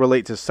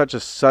relate to such a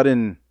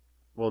sudden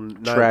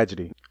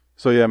tragedy.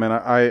 So yeah, man,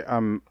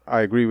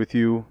 I agree with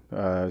you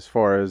as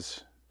far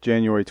as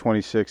January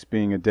 26th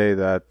being a day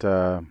that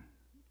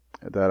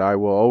that I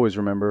will always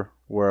remember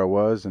where I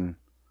was and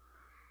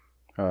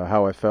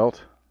how I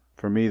felt.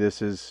 For me,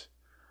 this is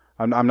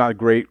I'm not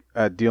great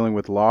at dealing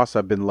with loss.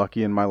 I've been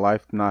lucky in my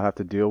life to not have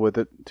to deal with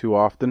it too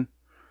often.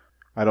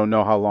 I don't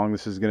know how long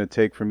this is going to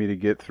take for me to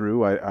get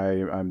through.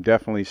 I'm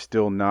definitely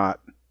still not,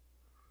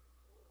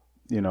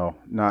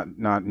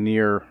 not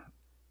near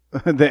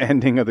the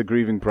ending of the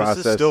grieving process.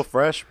 This is still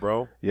fresh,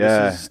 bro.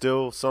 Yeah. This is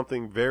still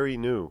something very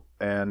new.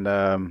 And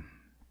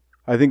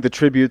I think the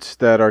tributes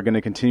that are going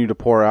to continue to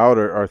pour out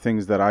are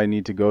things that I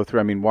need to go through.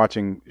 I mean,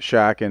 watching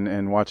Shaq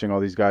and watching all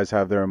these guys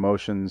have their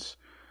emotions,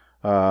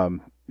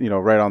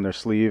 right on their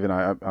sleeve, and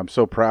I'm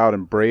so proud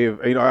and brave.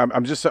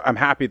 I'm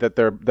happy that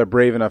they're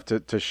brave enough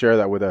to share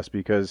that with us,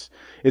 because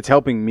it's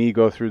helping me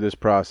go through this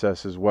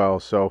process as well.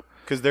 So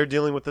because they're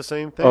dealing with the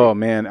same thing. Oh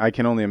man, I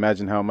can only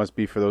imagine how it must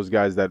be for those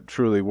guys that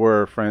truly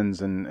were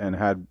friends and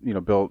had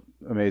built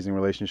amazing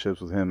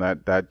relationships with him.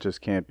 That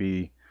just can't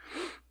be.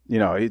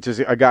 It's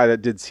just a guy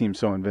that did seem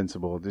so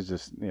invincible. It's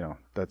just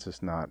that's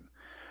just not.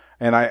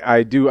 And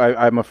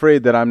I'm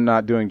afraid that I'm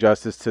not doing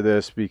justice to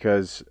this,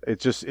 because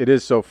it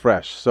is so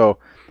fresh. So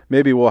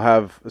maybe we'll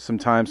have some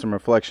time, some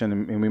reflection,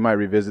 and we might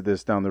revisit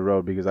this down the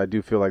road, because I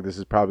do feel like this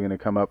is probably going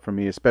to come up for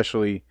me,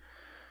 especially,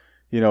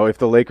 if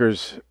the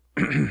Lakers,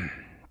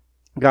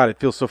 God, it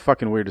feels so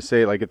fucking weird to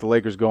say it, like if the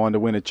Lakers go on to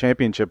win a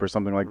championship or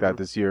something like that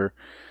this year,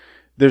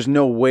 there's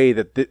no way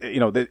that that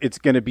it's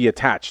going to be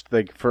attached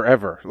like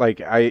forever. Like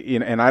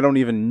and I don't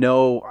even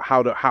know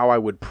how I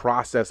would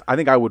process. I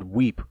think I would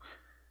weep.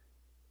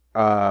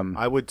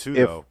 I would too,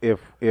 though.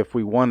 If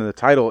we won the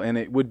title, and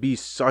it would be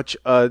such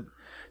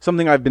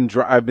something I've been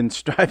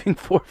striving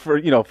for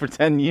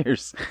 10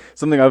 years,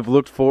 something I've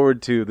looked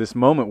forward to, this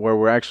moment where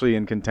we're actually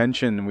in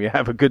contention and we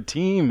have a good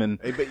team and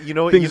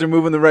things are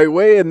moving the right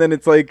way, and then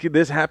it's like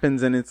this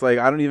happens and it's like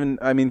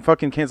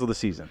fucking cancel the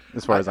season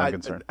as far as I'm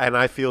concerned. And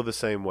I feel the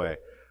same way.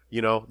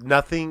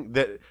 Nothing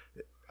that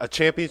a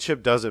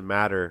championship doesn't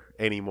matter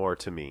anymore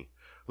to me.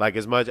 Like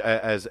as much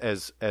as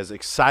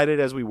excited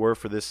as we were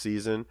for this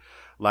season,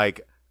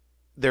 like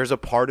there's a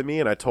part of me,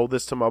 and I told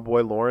this to my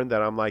boy Lauren,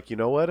 that I'm like, you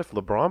know what? If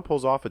LeBron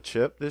pulls off a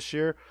chip this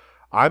year,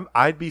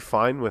 I'd be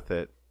fine with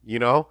it.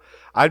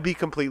 I'd be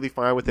completely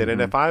fine with it. Mm-hmm.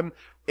 And if I'm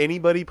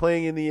anybody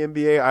playing in the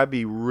NBA, I'd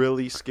be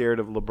really scared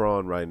of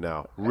LeBron right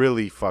now.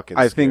 Really fucking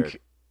scared.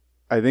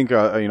 I think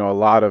a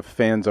lot of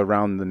fans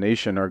around the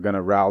nation are going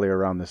to rally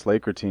around this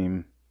Laker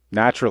team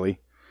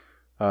naturally.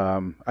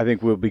 I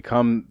think we'll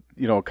become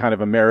kind of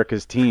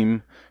America's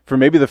team for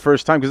maybe the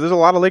first time, because there's a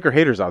lot of Laker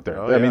haters out there.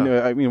 Oh,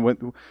 yeah. I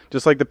mean,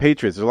 just like the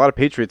Patriots, there's a lot of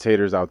Patriots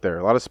haters out there,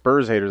 a lot of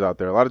Spurs haters out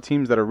there, a lot of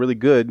teams that are really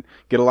good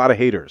get a lot of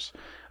haters.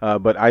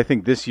 But I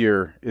think this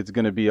year it's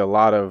going to be a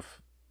lot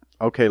of,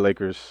 okay,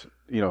 Lakers,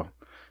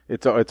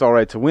 it's all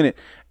right to win it.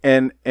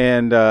 And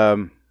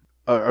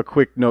a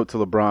quick note to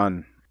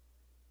LeBron: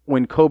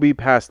 when Kobe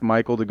passed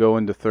Michael to go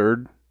into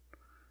third,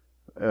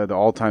 the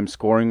all-time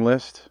scoring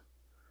list.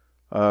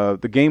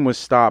 The game was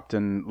stopped,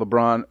 and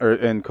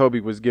and Kobe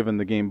was given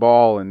the game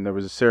ball, and there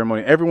was a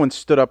ceremony. Everyone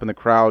stood up in the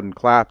crowd and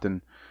clapped,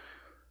 and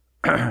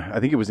I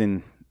think it was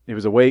an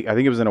away game. I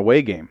think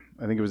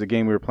it was a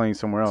game we were playing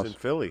somewhere else. It's in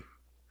Philly.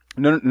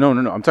 No.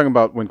 I'm talking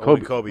about when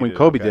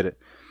Kobe did it.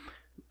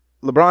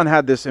 LeBron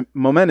had this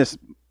momentous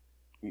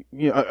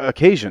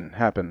occasion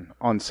happen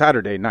on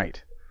Saturday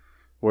night,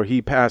 where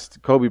he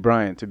passed Kobe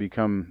Bryant to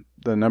become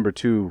the number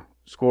 2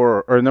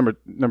 scorer, or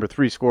number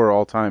 3 scorer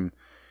all time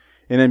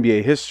in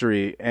NBA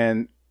history,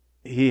 and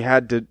he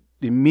had to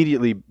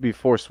immediately be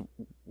forced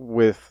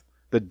with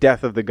the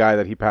death of the guy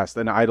that he passed,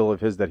 an idol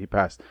of his that he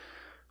passed.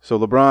 So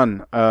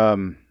LeBron,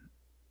 I'm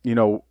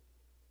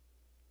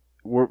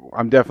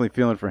definitely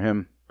feeling for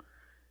him,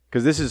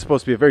 because this is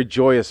supposed to be a very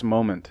joyous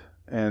moment,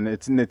 and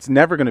it's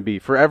never going to be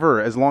forever.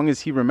 As long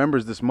as he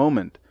remembers this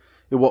moment,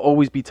 it will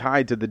always be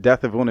tied to the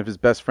death of one of his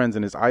best friends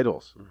and his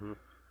idols,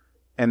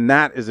 and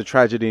that is a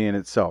tragedy in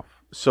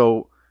itself.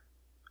 So.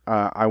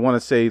 I want to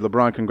say,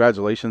 LeBron,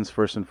 congratulations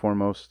first and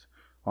foremost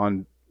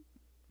on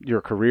your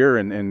career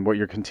and what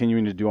you're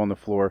continuing to do on the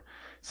floor.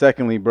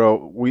 Secondly,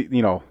 bro,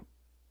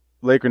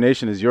 Laker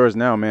Nation is yours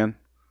now, man.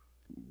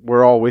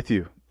 We're all with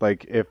you.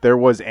 Like, if there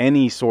was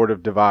any sort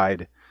of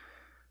divide,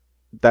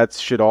 that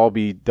should all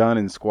be done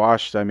and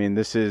squashed. I mean,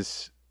 this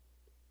is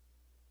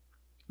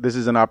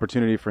an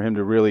opportunity for him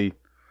to really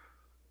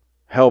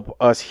help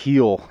us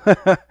heal.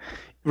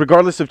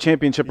 Regardless of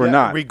championship or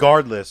not.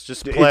 Regardless,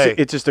 just play.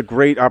 It's just a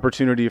great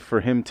opportunity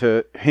for him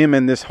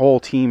and this whole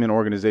team and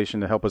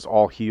organization to help us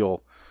all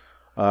heal.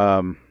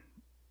 I'm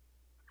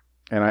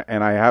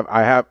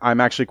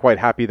actually quite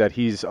happy that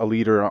he's a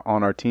leader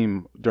on our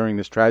team during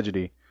this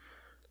tragedy.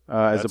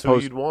 As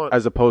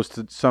opposed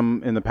to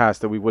some in the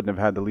past that we wouldn't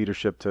have had the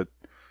leadership to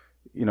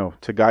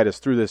guide us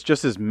through this,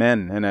 just as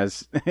men and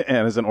as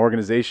an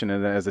organization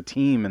and as a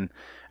team and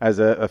as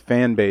a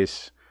fan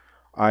base.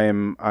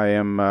 I'm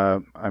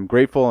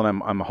grateful,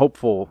 and I'm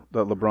hopeful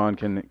that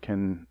LeBron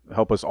can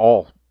help us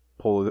all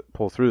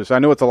pull through this. I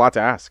know it's a lot to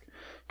ask,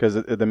 because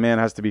the man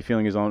has to be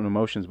feeling his own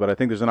emotions, but I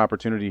think there's an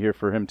opportunity here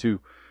for him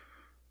to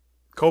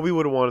Kobe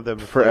would have wanted them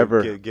to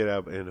forever get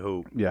up and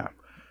hoop. Yeah.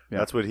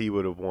 That's what he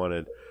would have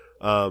wanted.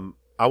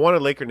 I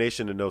wanted Laker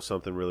Nation to know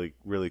something really,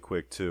 really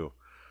quick too.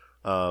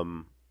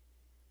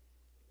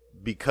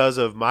 Because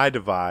of my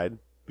divide,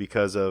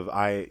 because of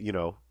I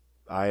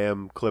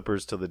am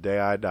Clippers till the day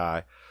I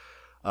die.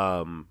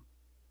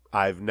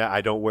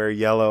 I don't wear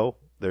yellow.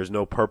 There's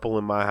no purple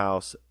in my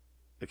house.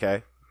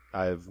 Okay,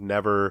 I've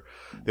never.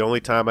 The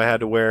only time I had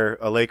to wear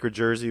a Laker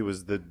jersey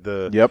was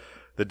the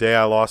day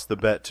I lost the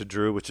bet to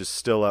Drew, which is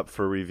still up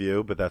for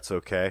review, but that's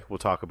okay. We'll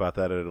talk about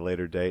that at a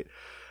later date.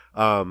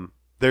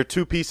 There are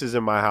two pieces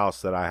in my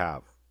house that I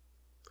have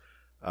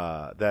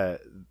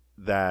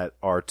that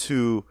are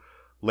two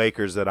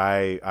Lakers that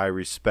I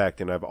respect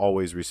and I've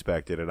always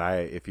respected. And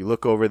if you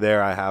look over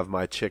there, I have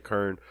my Chick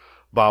Hearn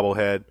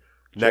bobblehead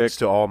next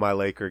to all my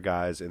Laker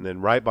guys. And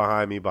then right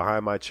behind me,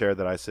 behind my chair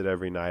that I sit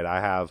every night, I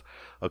have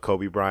a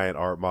Kobe Bryant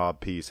Art Mob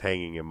piece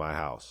hanging in my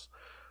house.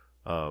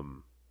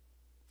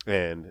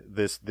 And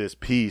this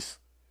piece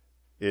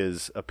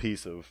is a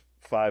piece of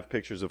 5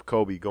 pictures of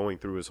Kobe going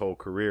through his whole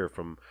career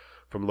from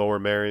Lower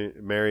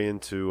Marion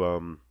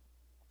to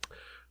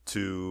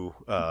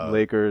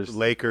Lakers,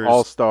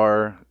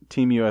 All-Star,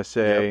 Team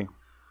USA. Yep.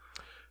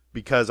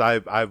 Because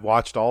I've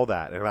watched all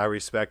that and I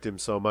respect him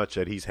so much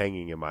that he's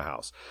hanging in my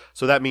house.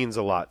 So that means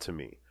a lot to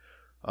me.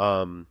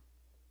 And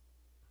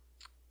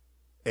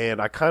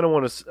I kind of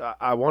want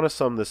to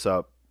sum this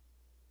up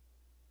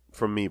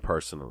from me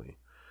personally.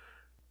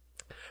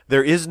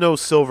 There is no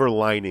silver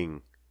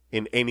lining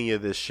in any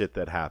of this shit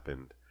that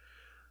happened.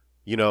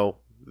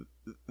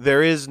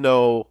 There is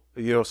no,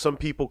 some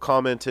people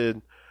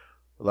commented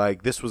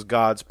like this was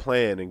God's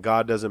plan and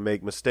God doesn't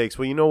make mistakes.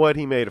 Well, you know what?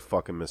 He made a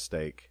fucking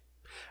mistake.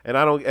 And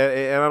I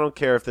don't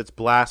care if it's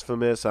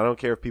blasphemous. I don't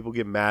care if people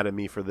get mad at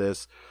me for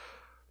this.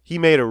 He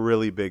made a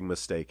really big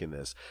mistake in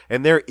this.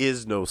 And there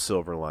is no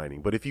silver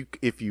lining. But if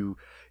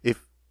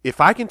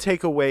I can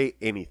take away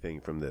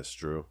anything from this,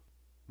 Drew,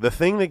 the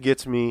thing that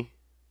gets me,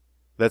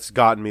 that's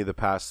gotten me the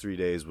past 3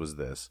 days was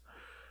this.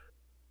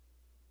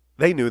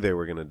 They knew they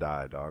were going to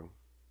die, dog.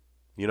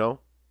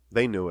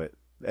 They knew it.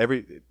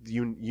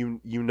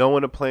 In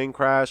a plane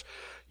crash,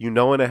 in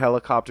a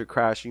helicopter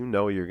crash,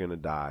 you're going to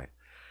die.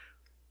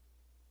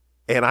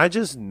 And I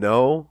just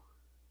know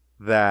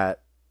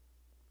that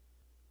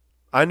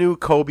I knew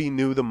Kobe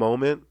knew the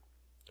moment,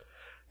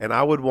 and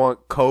I would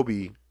want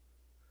Kobe.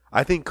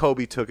 I think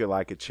Kobe took it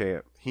like a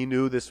champ. He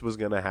knew this was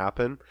going to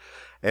happen.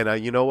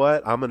 And you know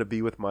what? I'm going to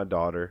be with my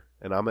daughter.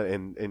 And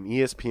and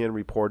ESPN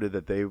reported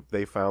that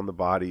they found the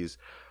bodies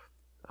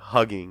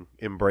hugging,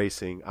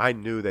 embracing. I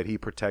knew that he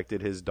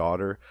protected his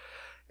daughter,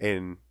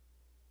 and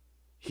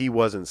he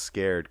wasn't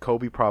scared.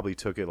 Kobe probably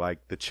took it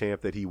like the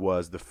champ that he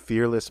was, the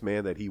fearless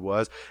man that he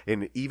was.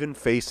 And even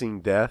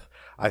facing death,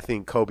 I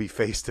think Kobe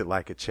faced it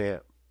like a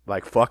champ.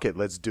 Like, fuck it,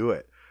 let's do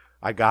it.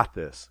 I got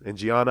this. And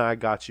Gianna, I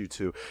got you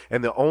too.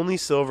 And the only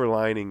silver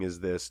lining is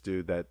this,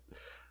 dude, that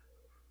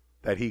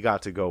he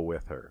got to go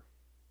with her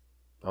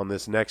on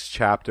this next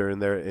chapter in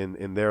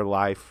their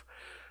life,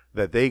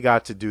 that they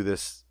got to do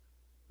this.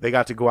 They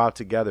got to go out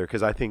together,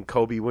 because I think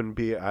Kobe wouldn't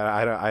be.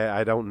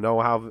 I don't know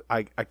how.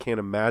 I can't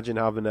imagine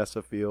how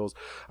Vanessa feels.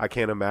 I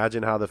can't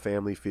imagine how the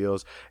family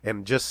feels.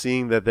 And just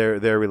seeing that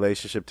their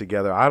relationship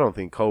together, I don't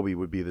think Kobe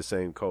would be the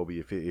same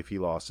Kobe if he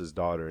lost his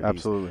daughter. And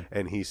absolutely.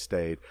 And he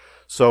stayed.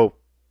 So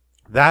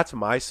that's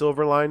my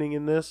silver lining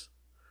in this,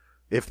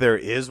 if there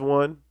is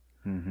one.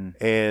 Mm-hmm.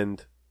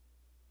 And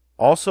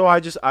also,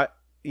 it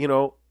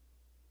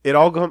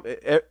all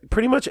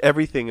pretty much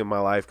everything in my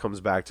life comes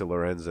back to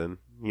Lorenzen.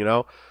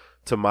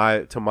 To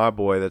my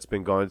boy that's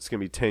been gone. It's gonna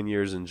be 10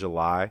 years in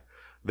July.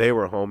 They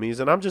were homies,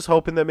 and I'm just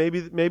hoping that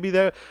maybe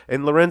that.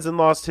 And Lorenzen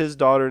lost his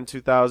daughter in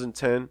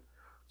 2010,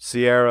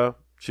 Sierra.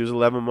 She was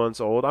 11 months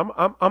old.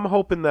 I'm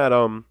hoping that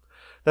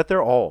that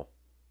they're all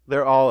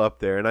up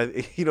there.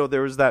 And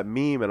there was that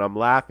meme, and I'm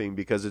laughing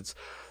because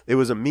it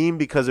was a meme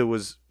because it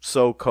was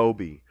so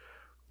Kobe,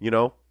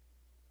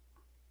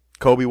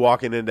 Kobe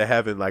walking into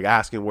heaven like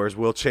asking, "Where's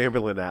Will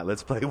Chamberlain at?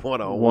 Let's play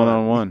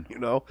one-on-one."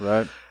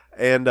 Right?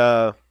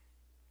 And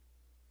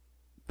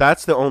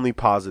that's the only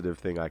positive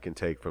thing I can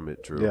take from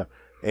it, Drew. Yeah.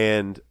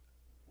 And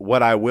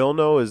what I will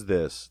know is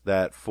this,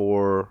 that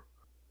for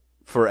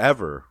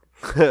forever,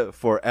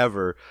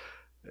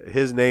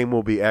 his name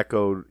will be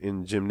echoed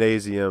in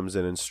gymnasiums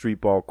and in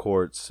street ball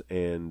courts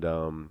and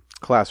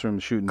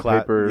classrooms shooting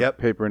paper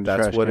into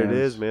trash That's what cans. it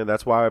is, man.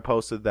 That's why I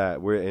posted that.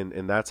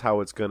 And that's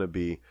how it's going to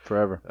be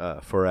forever.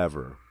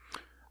 Forever.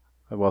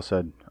 Well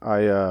said.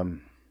 I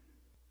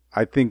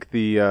think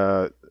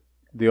the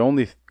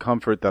only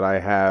comfort that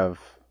I have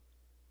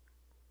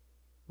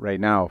right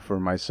now for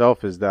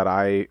myself is that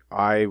I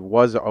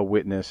was a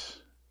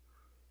witness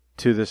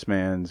to this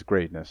man's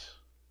greatness.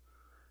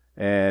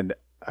 And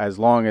as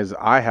long as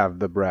I have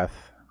the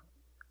breath,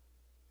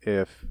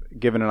 if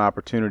given an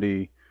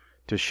opportunity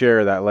to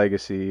share that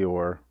legacy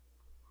or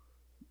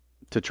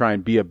to try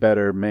and be a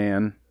better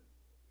man,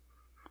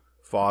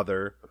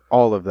 father,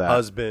 all of that,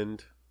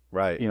 husband,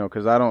 right?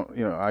 Because I don't,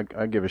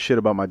 I give a shit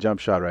about my jump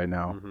shot right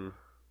now.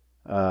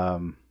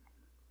 Mm-hmm.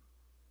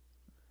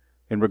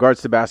 in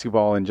regards to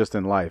basketball and just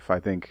in life,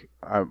 I think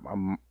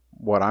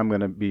what I'm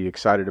going to be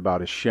excited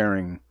about is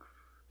sharing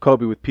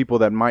Kobe with people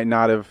that might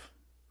not have,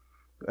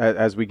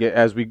 as we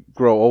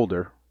grow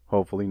older,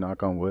 hopefully,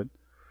 knock on wood,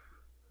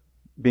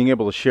 being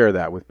able to share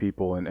that with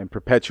people and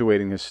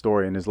perpetuating his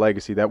story and his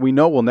legacy that we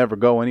know will never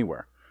go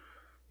anywhere.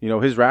 You know,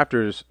 his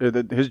rafters,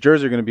 his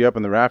jerseys are going to be up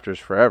in the rafters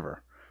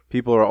forever.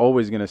 People are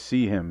always going to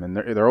see him, and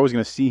they're always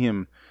going to see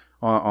him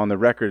on the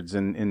records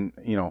and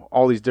you know,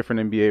 all these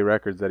different NBA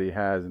records that he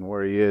has and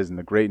where he is and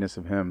the greatness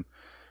of him,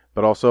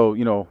 but also,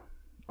 you know,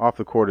 off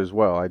the court as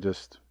well. I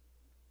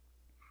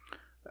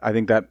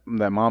think that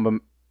Mamba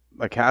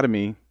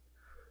Academy,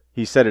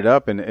 he set it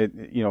up, and it,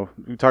 you know,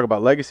 we talk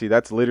about legacy.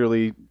 That's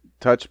literally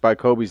touched by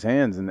Kobe's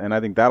hands, and I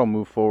think that'll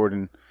move forward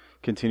and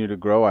continue to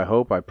grow. I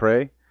hope, I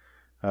pray.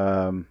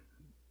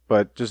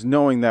 But just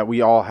knowing that we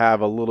all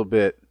have a little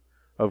bit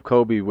of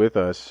Kobe with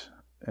us,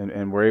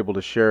 and we're able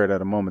to share it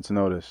at a moment's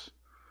notice,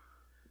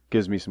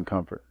 gives me some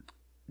comfort.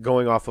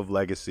 Going off of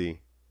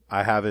legacy,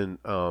 I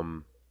haven't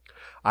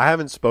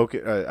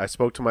spoken. I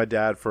spoke to my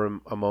dad for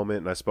a moment,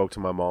 and I spoke to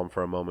my mom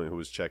for a moment, who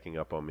was checking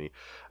up on me,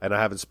 and I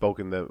haven't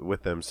spoken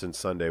with them since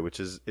Sunday, which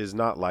is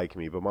not like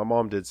me. But my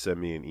mom did send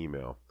me an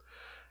email,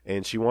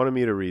 and she wanted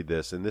me to read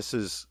this, and this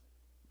is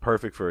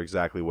perfect for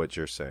exactly what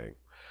you're saying.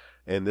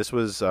 And this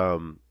was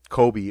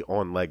Kobe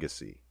on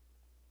legacy,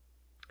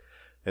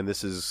 and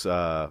this is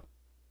a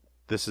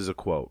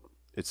quote.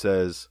 It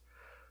says,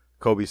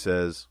 Kobe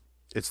says,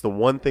 "It's the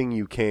one thing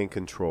you can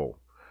control.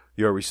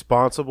 You're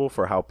responsible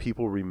for how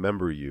people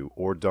remember you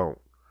or don't.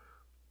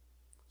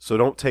 So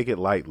don't take it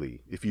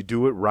lightly. If you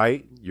do it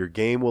right, your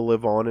game will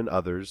live on in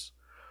others.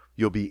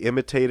 You'll be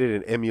imitated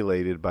and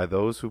emulated by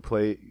those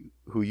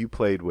who you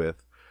played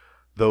with,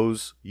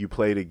 those you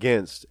played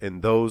against,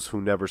 and those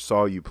who never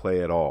saw you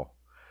play at all.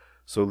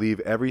 So leave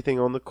everything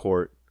on the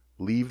court,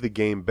 leave the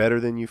game better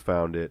than you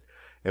found it,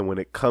 and when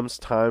it comes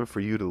time for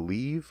you to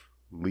leave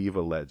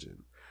a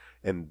legend."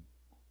 And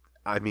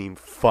I mean,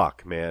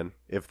 fuck, man.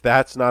 If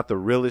that's not the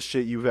realest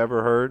shit you've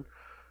ever heard,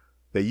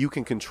 that you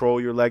can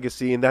control your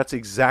legacy, and that's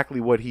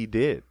exactly what he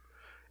did.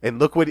 And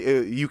look what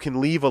you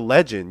can leave a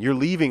legend. You're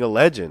leaving a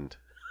legend.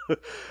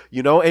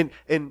 You know, and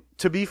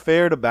to be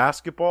fair to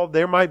basketball,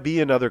 there might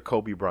be another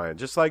Kobe Bryant.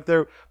 Just like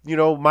there, you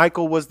know,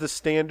 Michael was the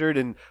standard,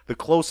 and the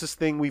closest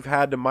thing we've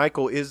had to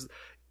Michael is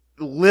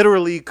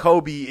literally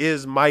Kobe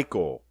is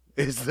Michael.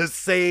 It's the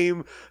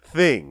same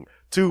thing,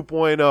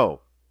 2.0.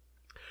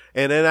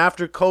 And then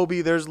after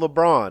Kobe, there's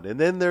LeBron, and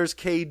then there's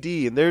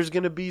KD, and there's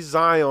going to be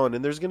Zion,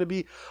 and there's going to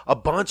be a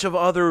bunch of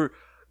other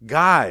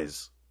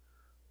guys.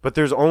 But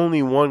there's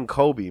only one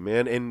Kobe,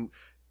 man, and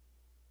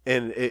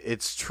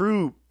it's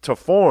true to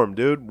form,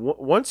 dude.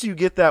 Once you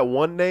get that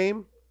one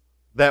name,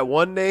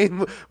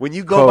 when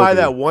you go Kobe. by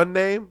that one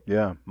name,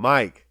 Yeah,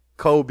 Mike,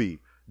 Kobe,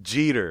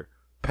 Jeter,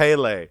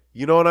 Pele,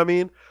 you know what I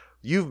mean?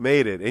 You've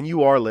made it, and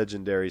you are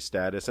legendary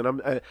status.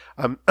 And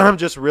I'm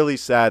just really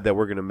sad that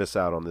we're going to miss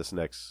out on this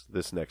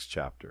next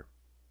chapter.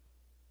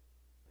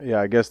 Yeah,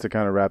 I guess to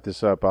kind of wrap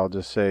this up, I'll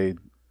just say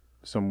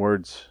some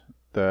words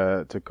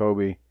to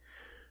Kobe.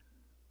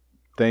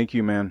 Thank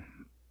you, man.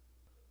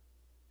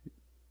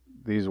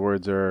 These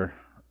words are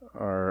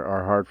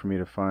hard for me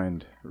to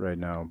find right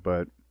now,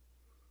 but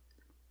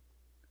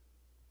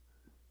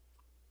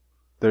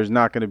there's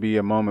not going to be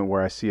a moment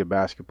where I see a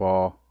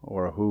basketball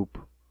or a hoop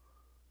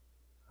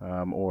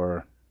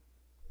or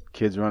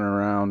kids running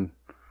around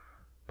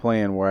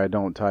playing where I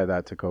don't tie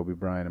that to Kobe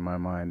Bryant in my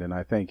mind. And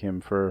I thank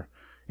him for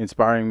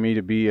inspiring me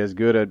to be as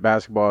good at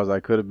basketball as I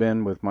could have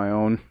been with my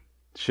own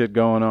shit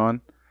going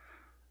on.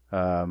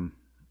 And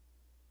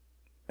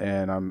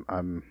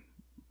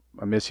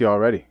I miss you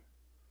already.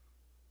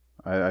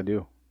 I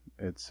do.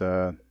 It's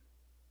I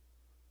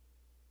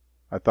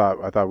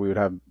thought we would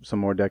have some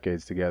more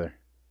decades together,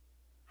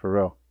 for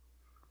real.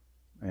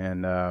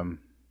 And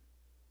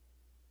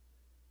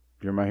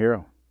you're my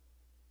hero.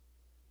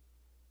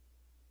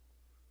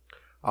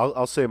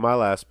 I'll say my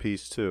last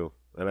piece too,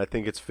 and I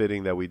think it's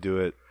fitting that we do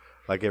it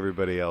like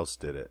everybody else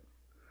did it,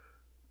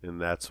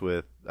 and that's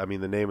with. I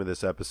mean, the name of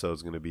this episode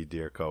is going to be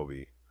Dear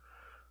Kobe.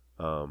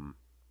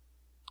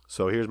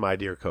 So here's my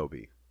Dear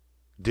Kobe.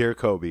 Dear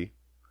Kobe,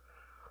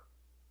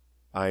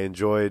 I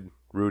enjoyed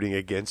rooting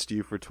against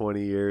you for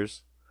 20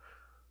 years.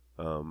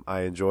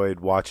 I enjoyed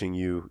watching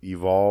you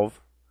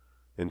evolve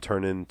and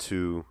turn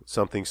into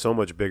something so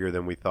much bigger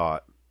than we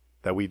thought,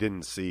 that we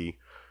didn't see.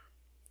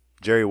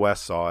 Jerry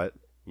West saw it,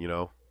 you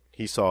know.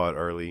 He saw it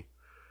early.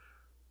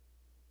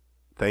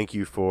 Thank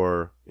you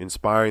for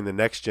inspiring the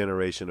next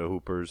generation of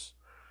hoopers,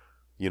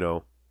 you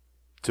know,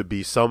 to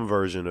be some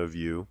version of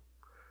you.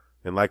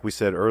 And like we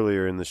said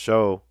earlier in the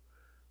show,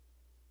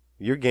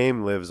 your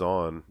game lives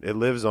on. It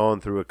lives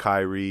on through a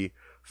Kyrie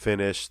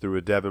finish, through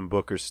a Devin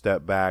Booker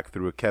step back,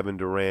 through a Kevin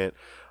Durant.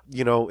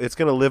 You know, it's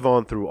going to live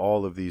on through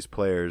all of these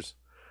players.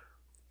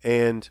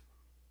 And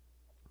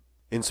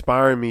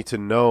inspiring me to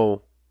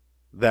know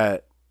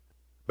that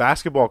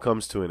basketball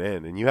comes to an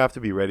end, and you have to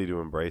be ready to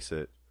embrace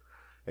it.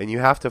 And you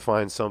have to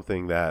find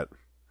something that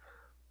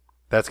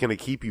that's going to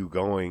keep you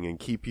going and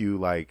keep you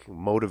like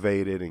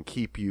motivated and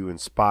keep you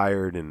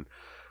inspired. And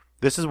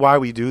this is why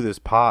we do this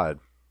pod.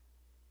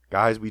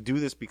 Guys, we do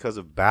this because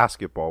of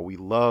basketball. We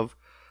love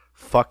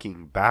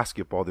fucking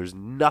basketball. There's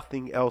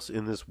nothing else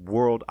in this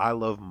world I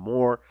love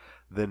more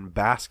than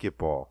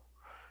basketball.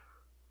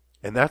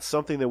 And that's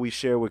something that we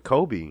share with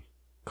Kobe.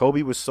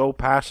 Kobe was so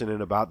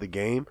passionate about the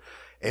game,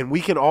 and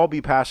we can all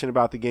be passionate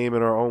about the game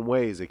in our own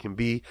ways. It can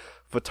be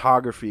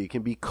photography, it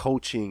can be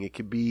coaching, it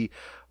can be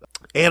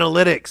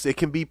analytics, it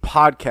can be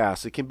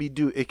podcasts, it can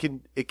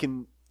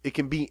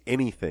be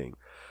anything.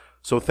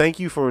 So thank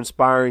you for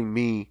inspiring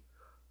me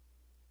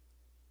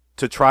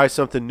to try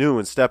something new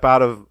and step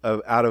out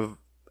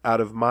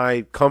of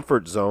my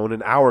comfort zone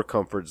and our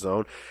comfort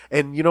zone.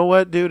 And you know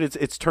what, dude?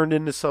 It's turned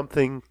into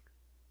something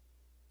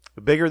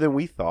bigger than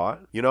we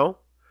thought. You know,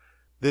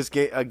 this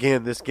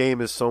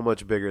game is so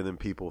much bigger than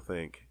people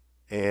think,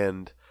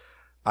 and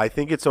I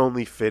think it's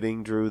only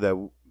fitting, Drew, that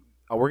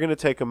we're gonna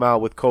take him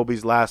out with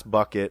Kobe's last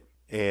bucket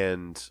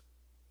and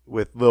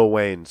with Lil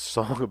Wayne's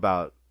song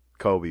about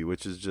Kobe,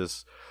 which is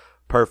just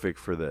perfect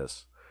for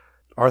this.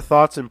 Our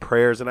thoughts and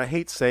prayers, and I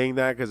hate saying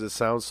that because it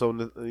sounds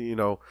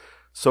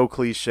so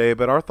cliche,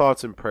 but our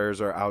thoughts and prayers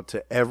are out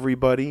to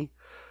everybody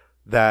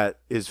that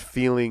is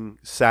feeling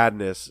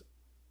sadness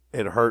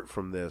and hurt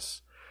from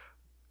this.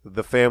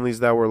 The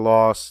families that were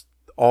lost,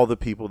 all the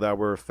people that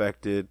were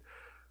affected,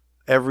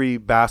 every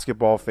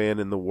basketball fan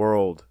in the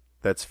world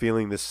that's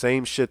feeling the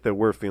same shit that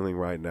we're feeling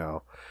right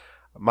now.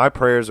 My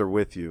prayers are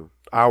with you.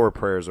 Our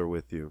prayers are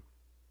with you.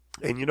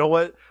 And you know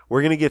what?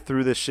 We're going to get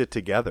through this shit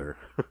together.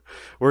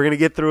 We're going to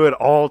get through it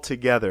all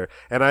together.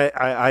 And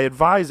I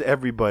advise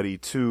everybody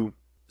to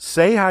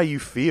say how you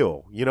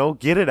feel. You know,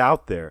 get it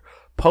out there.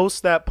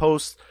 Post that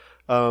post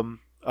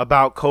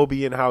about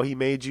Kobe and how he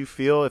made you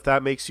feel. If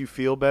that makes you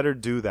feel better,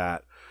 do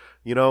that.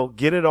 You know,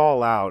 get it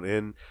all out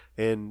and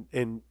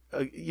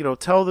you know,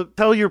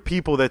 tell your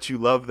people that you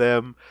love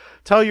them.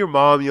 Tell your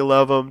mom you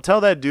love them. Tell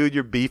that dude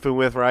you're beefing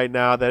with right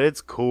now that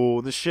it's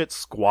cool. The shit's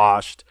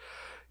squashed.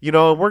 You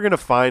know, and we're going to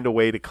find a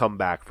way to come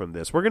back from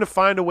this. We're going to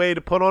find a way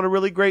to put on a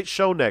really great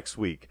show next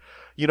week,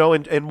 you know,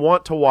 and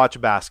want to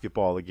watch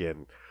basketball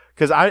again.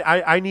 Because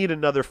I need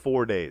another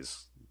 4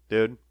 days,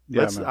 dude.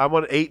 Yeah, I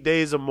want 8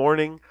 days of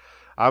mourning.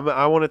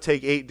 I want to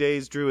take 8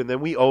 days, Drew, and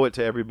then we owe it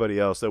to everybody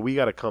else that we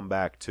got to come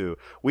back to.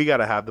 We got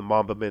to have the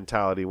Mamba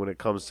mentality when it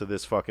comes to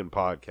this fucking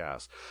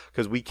podcast,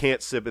 because we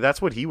can't sit. But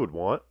that's what he would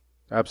want.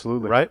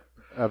 Absolutely. Right?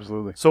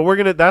 Absolutely. So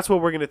that's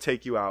what we're gonna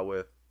take you out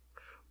with.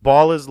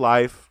 Ball is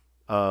life.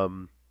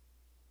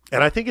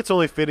 And I think it's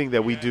only fitting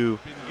that we do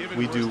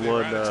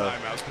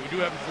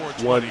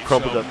one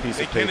crumpled up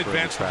piece of paper. They can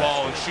advance the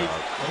ball and shoot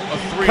a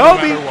three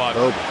Kobe. no matter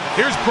what.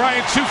 Here's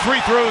Bryant, 2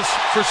 free throws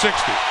for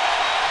 60.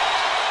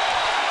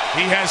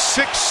 He has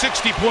 6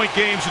 60-point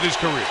games in his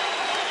career.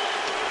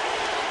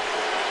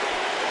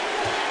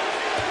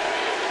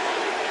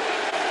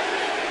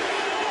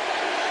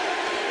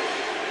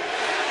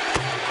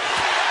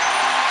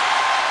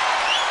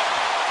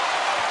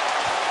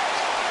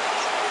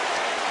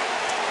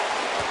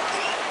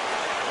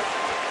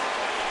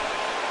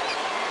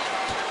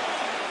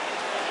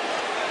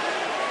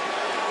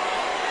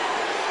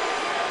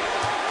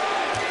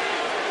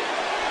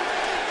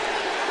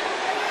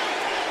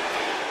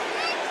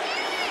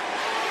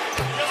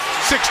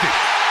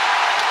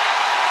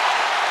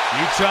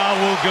 Utah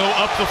will go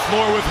up the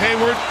floor with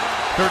Hayward.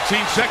 13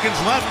 seconds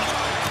left.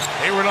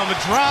 Hayward on the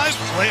drive.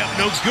 Layup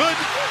no good.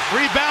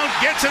 Rebound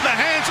gets in the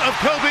hands of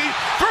Kobe.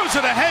 Throws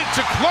it ahead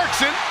to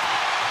Clarkson.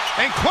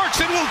 And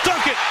Clarkson will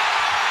dunk it.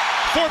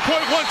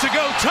 4.1 to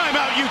go.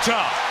 Timeout,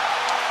 Utah.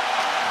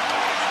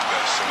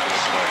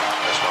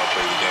 That's why I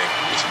play the game.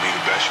 To be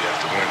the best, you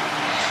have to win.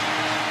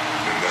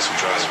 And that's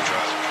what drives me.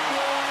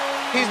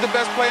 He's the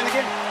best player in the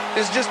game.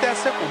 It's just that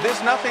simple.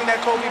 There's nothing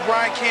that Kobe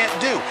Bryant can't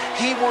do.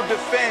 He will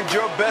defend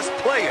your best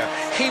player.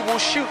 He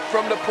will shoot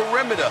from the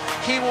perimeter.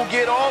 He will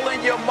get all in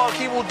your mug.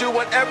 He will do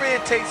whatever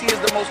it takes. He is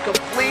the most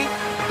complete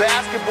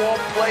basketball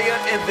player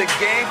in the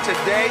game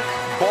today,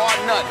 bar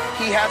none.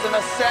 He has an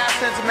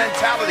assassin's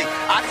mentality.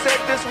 I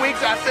said this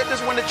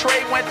when the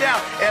trade went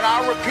down, and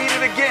I'll repeat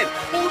it again.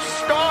 Who's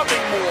starving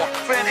more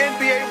for an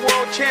NBA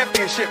World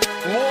Championship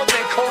more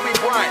than Kobe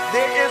Bryant?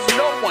 There is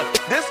no one.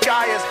 This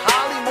guy is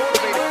highly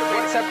motivated.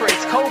 What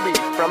separates Kobe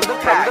from the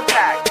pack?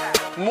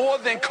 More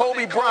than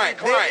Kobe Bryant.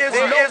 There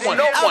is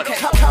no one.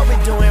 Kobe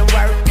doing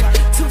work.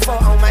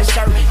 2-4 on my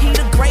shirt. He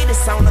the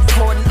greatest on the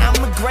court, and I'm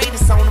the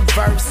greatest on the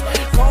verse.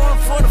 Going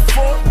for the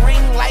 4th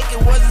ring like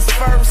it was his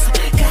first.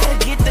 Gotta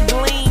get the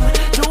gleam.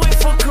 Do it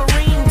for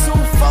Kareem.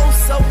 2-4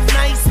 so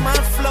nice, my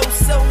flow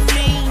so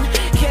mean.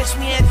 Catch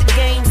me at the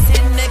game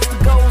sitting next to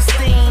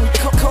Goldstein.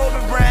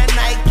 Kobe Bryant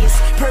Nikes,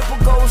 purple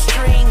gold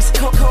strings.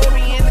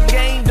 Kobe in the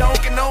game,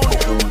 dunking on the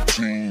whole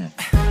team.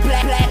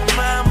 Black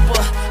Mamba,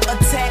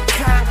 attack,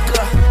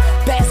 conquer.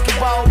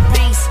 Basketball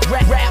beast,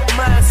 rap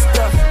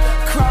monster.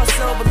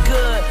 Crossover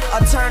good, a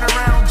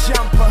turnaround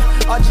jumper.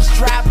 Or just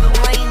drive the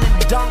lane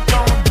and dunk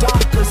on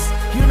dunkers.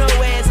 You know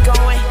where it's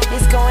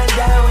going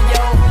down,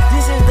 yo.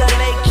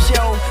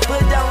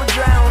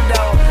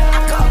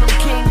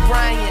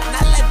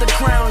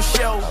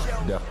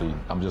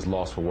 I'm just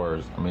lost for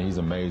words. I mean, he's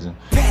amazing.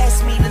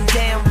 Pass me the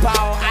damn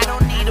ball, I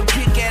don't need a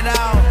pick at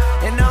all.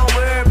 And don't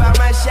worry about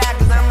my shot,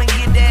 cause I'ma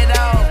get that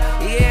off.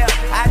 Yeah,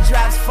 I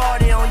drops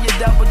 40 on your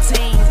double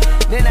team.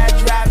 Then I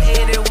drop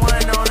 81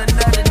 on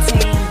another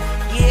team.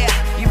 Yeah,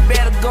 you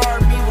better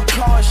guard me with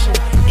caution.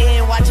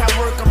 And watch I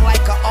work them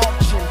like an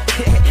auction.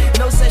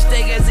 No such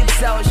thing as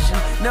exhaustion.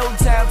 No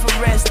time for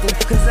resting,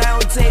 cause I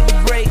don't take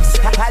breaks.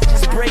 I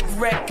just break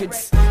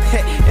records.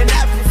 And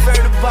I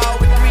prefer the ball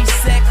with 3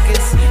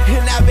 seconds.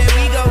 And I bet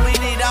we gon'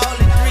 win it all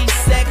in 3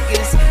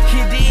 seconds.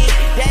 You did?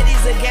 That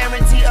is a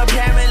guarantee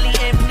apparently.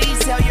 And please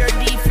tell your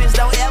defense,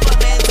 don't ever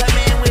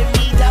man-to-man with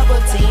me. Double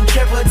team,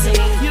 triple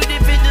team. You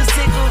defend to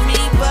sickle me,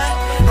 but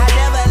I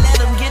never let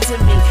them get to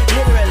me.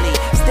 Literally,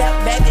 step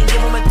back and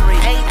give them a 3.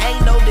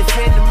 Ain't no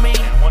defending me.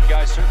 One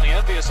guy's certainly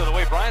envious of the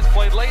way Bryant's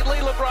played lately,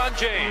 LeBron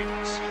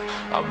James.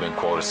 I've been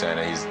quoted saying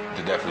that he's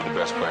definitely the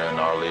best player in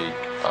our league.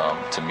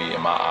 To me,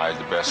 in my eyes,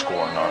 the best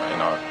scorer in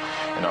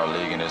our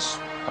league. And it's,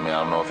 I mean,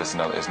 I don't know if it's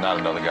not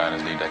another guy in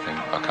this league that can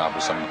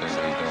accomplish some of the things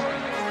that he's doing right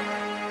now.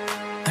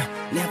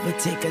 Never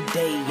take a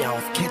day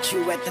off. Catch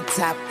you at the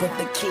top with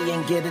the key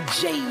and get a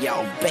J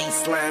off.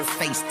 Baseline,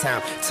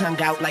 FaceTime,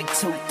 tongue out like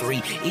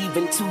 2-3.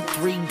 Even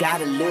 2-3,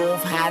 gotta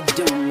love how I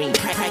do me.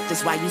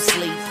 Practice while you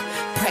sleep.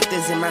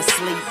 Practice in my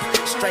sleep,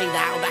 straight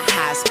out of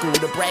high school.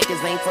 The brackets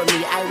ain't for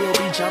me. I will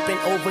be jumping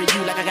over you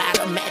like I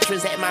got a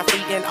mattress at my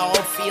feet. And all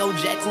Phil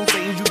Jackson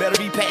says you better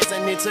be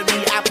passing it to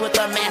me. I put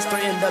the master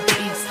in the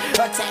piece,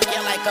 attack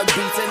you like a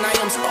beast. And I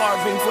am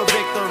starving for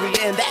victory,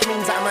 and that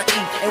means I'ma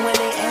eat. And when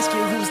they ask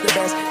you who's the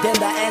best, then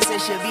the answer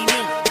should be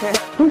me.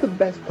 Who's the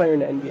best player in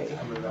the NBA?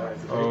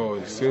 Oh,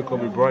 it's still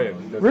Kobe Bryant.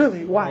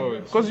 Really?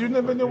 Why? Because you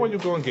never know what you're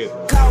going to get.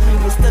 Call me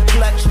Mr.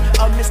 Clutch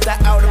or Mr.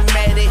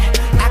 Automatic.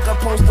 I can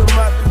post them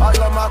up, all of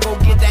them I'll go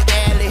get the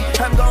alley.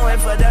 I'm going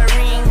for the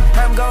ring,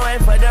 I'm going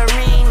for the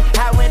ring.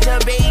 I went to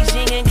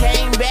Beijing and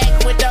came back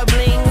with the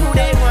bling. Who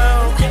they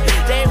want?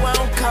 They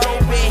want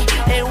Kobe.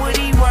 And what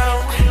he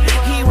want?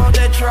 He want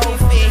the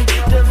trophy,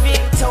 the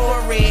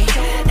victory,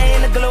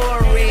 and the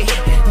glory.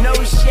 No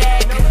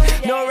Shaq,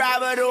 no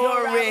Robert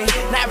Horry.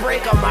 Now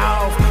break them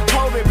off,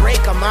 Kobe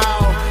break them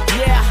off.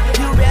 Yeah,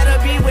 you better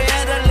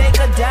beware the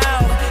Laker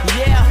dog.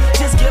 Yeah,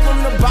 just give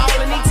him the ball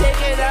and he take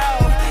it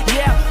off.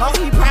 Yeah, oh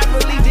he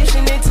probably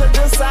dishing it to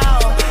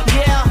Gasol.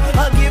 Yeah,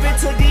 I'll give it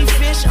to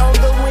D-Fish on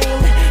the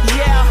wing.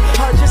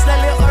 Yeah, or just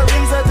let Lil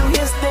Ariza do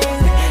his thing.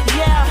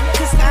 Yeah,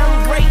 cause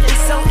I'm great and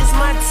so is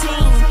my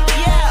team.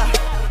 Yeah.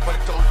 But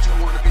don't you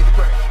wanna be the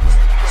great?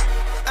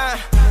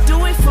 Do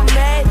it for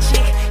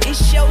magic,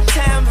 it's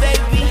showtime,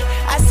 baby.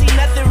 I see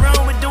nothing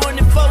wrong with doing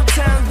it 4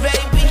 times,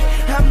 baby.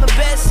 I'm the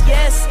best,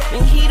 yes,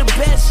 and he the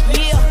best,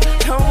 yeah.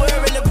 Don't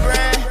worry,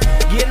 LeBron,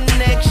 get him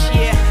next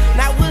year.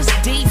 Now what's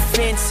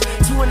defense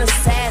to an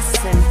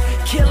assassin?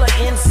 Killer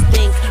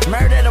instinct,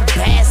 murder the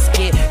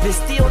basket, then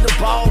steal the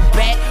ball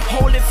back,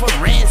 hold it for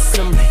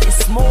ransom.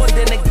 It's more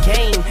than a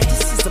game,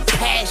 this is a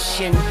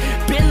passion.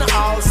 Been the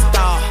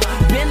all-star,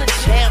 been a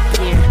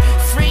champion.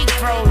 Free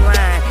throw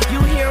line, you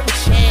hear him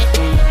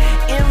chanting.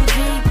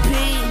 MVP,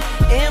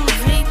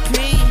 MVP,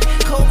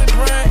 Kobe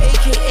Bryant,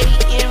 aka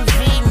MV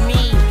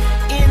me.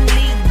 In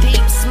knee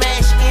deep,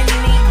 smash in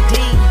knee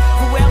deep.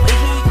 Whoever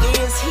he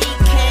is, he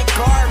can't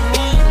guard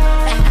me.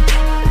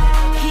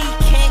 He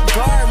can't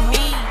guard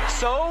me.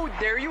 So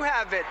there you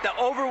have it. The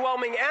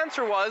overwhelming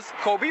answer was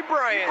Kobe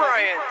Bryant.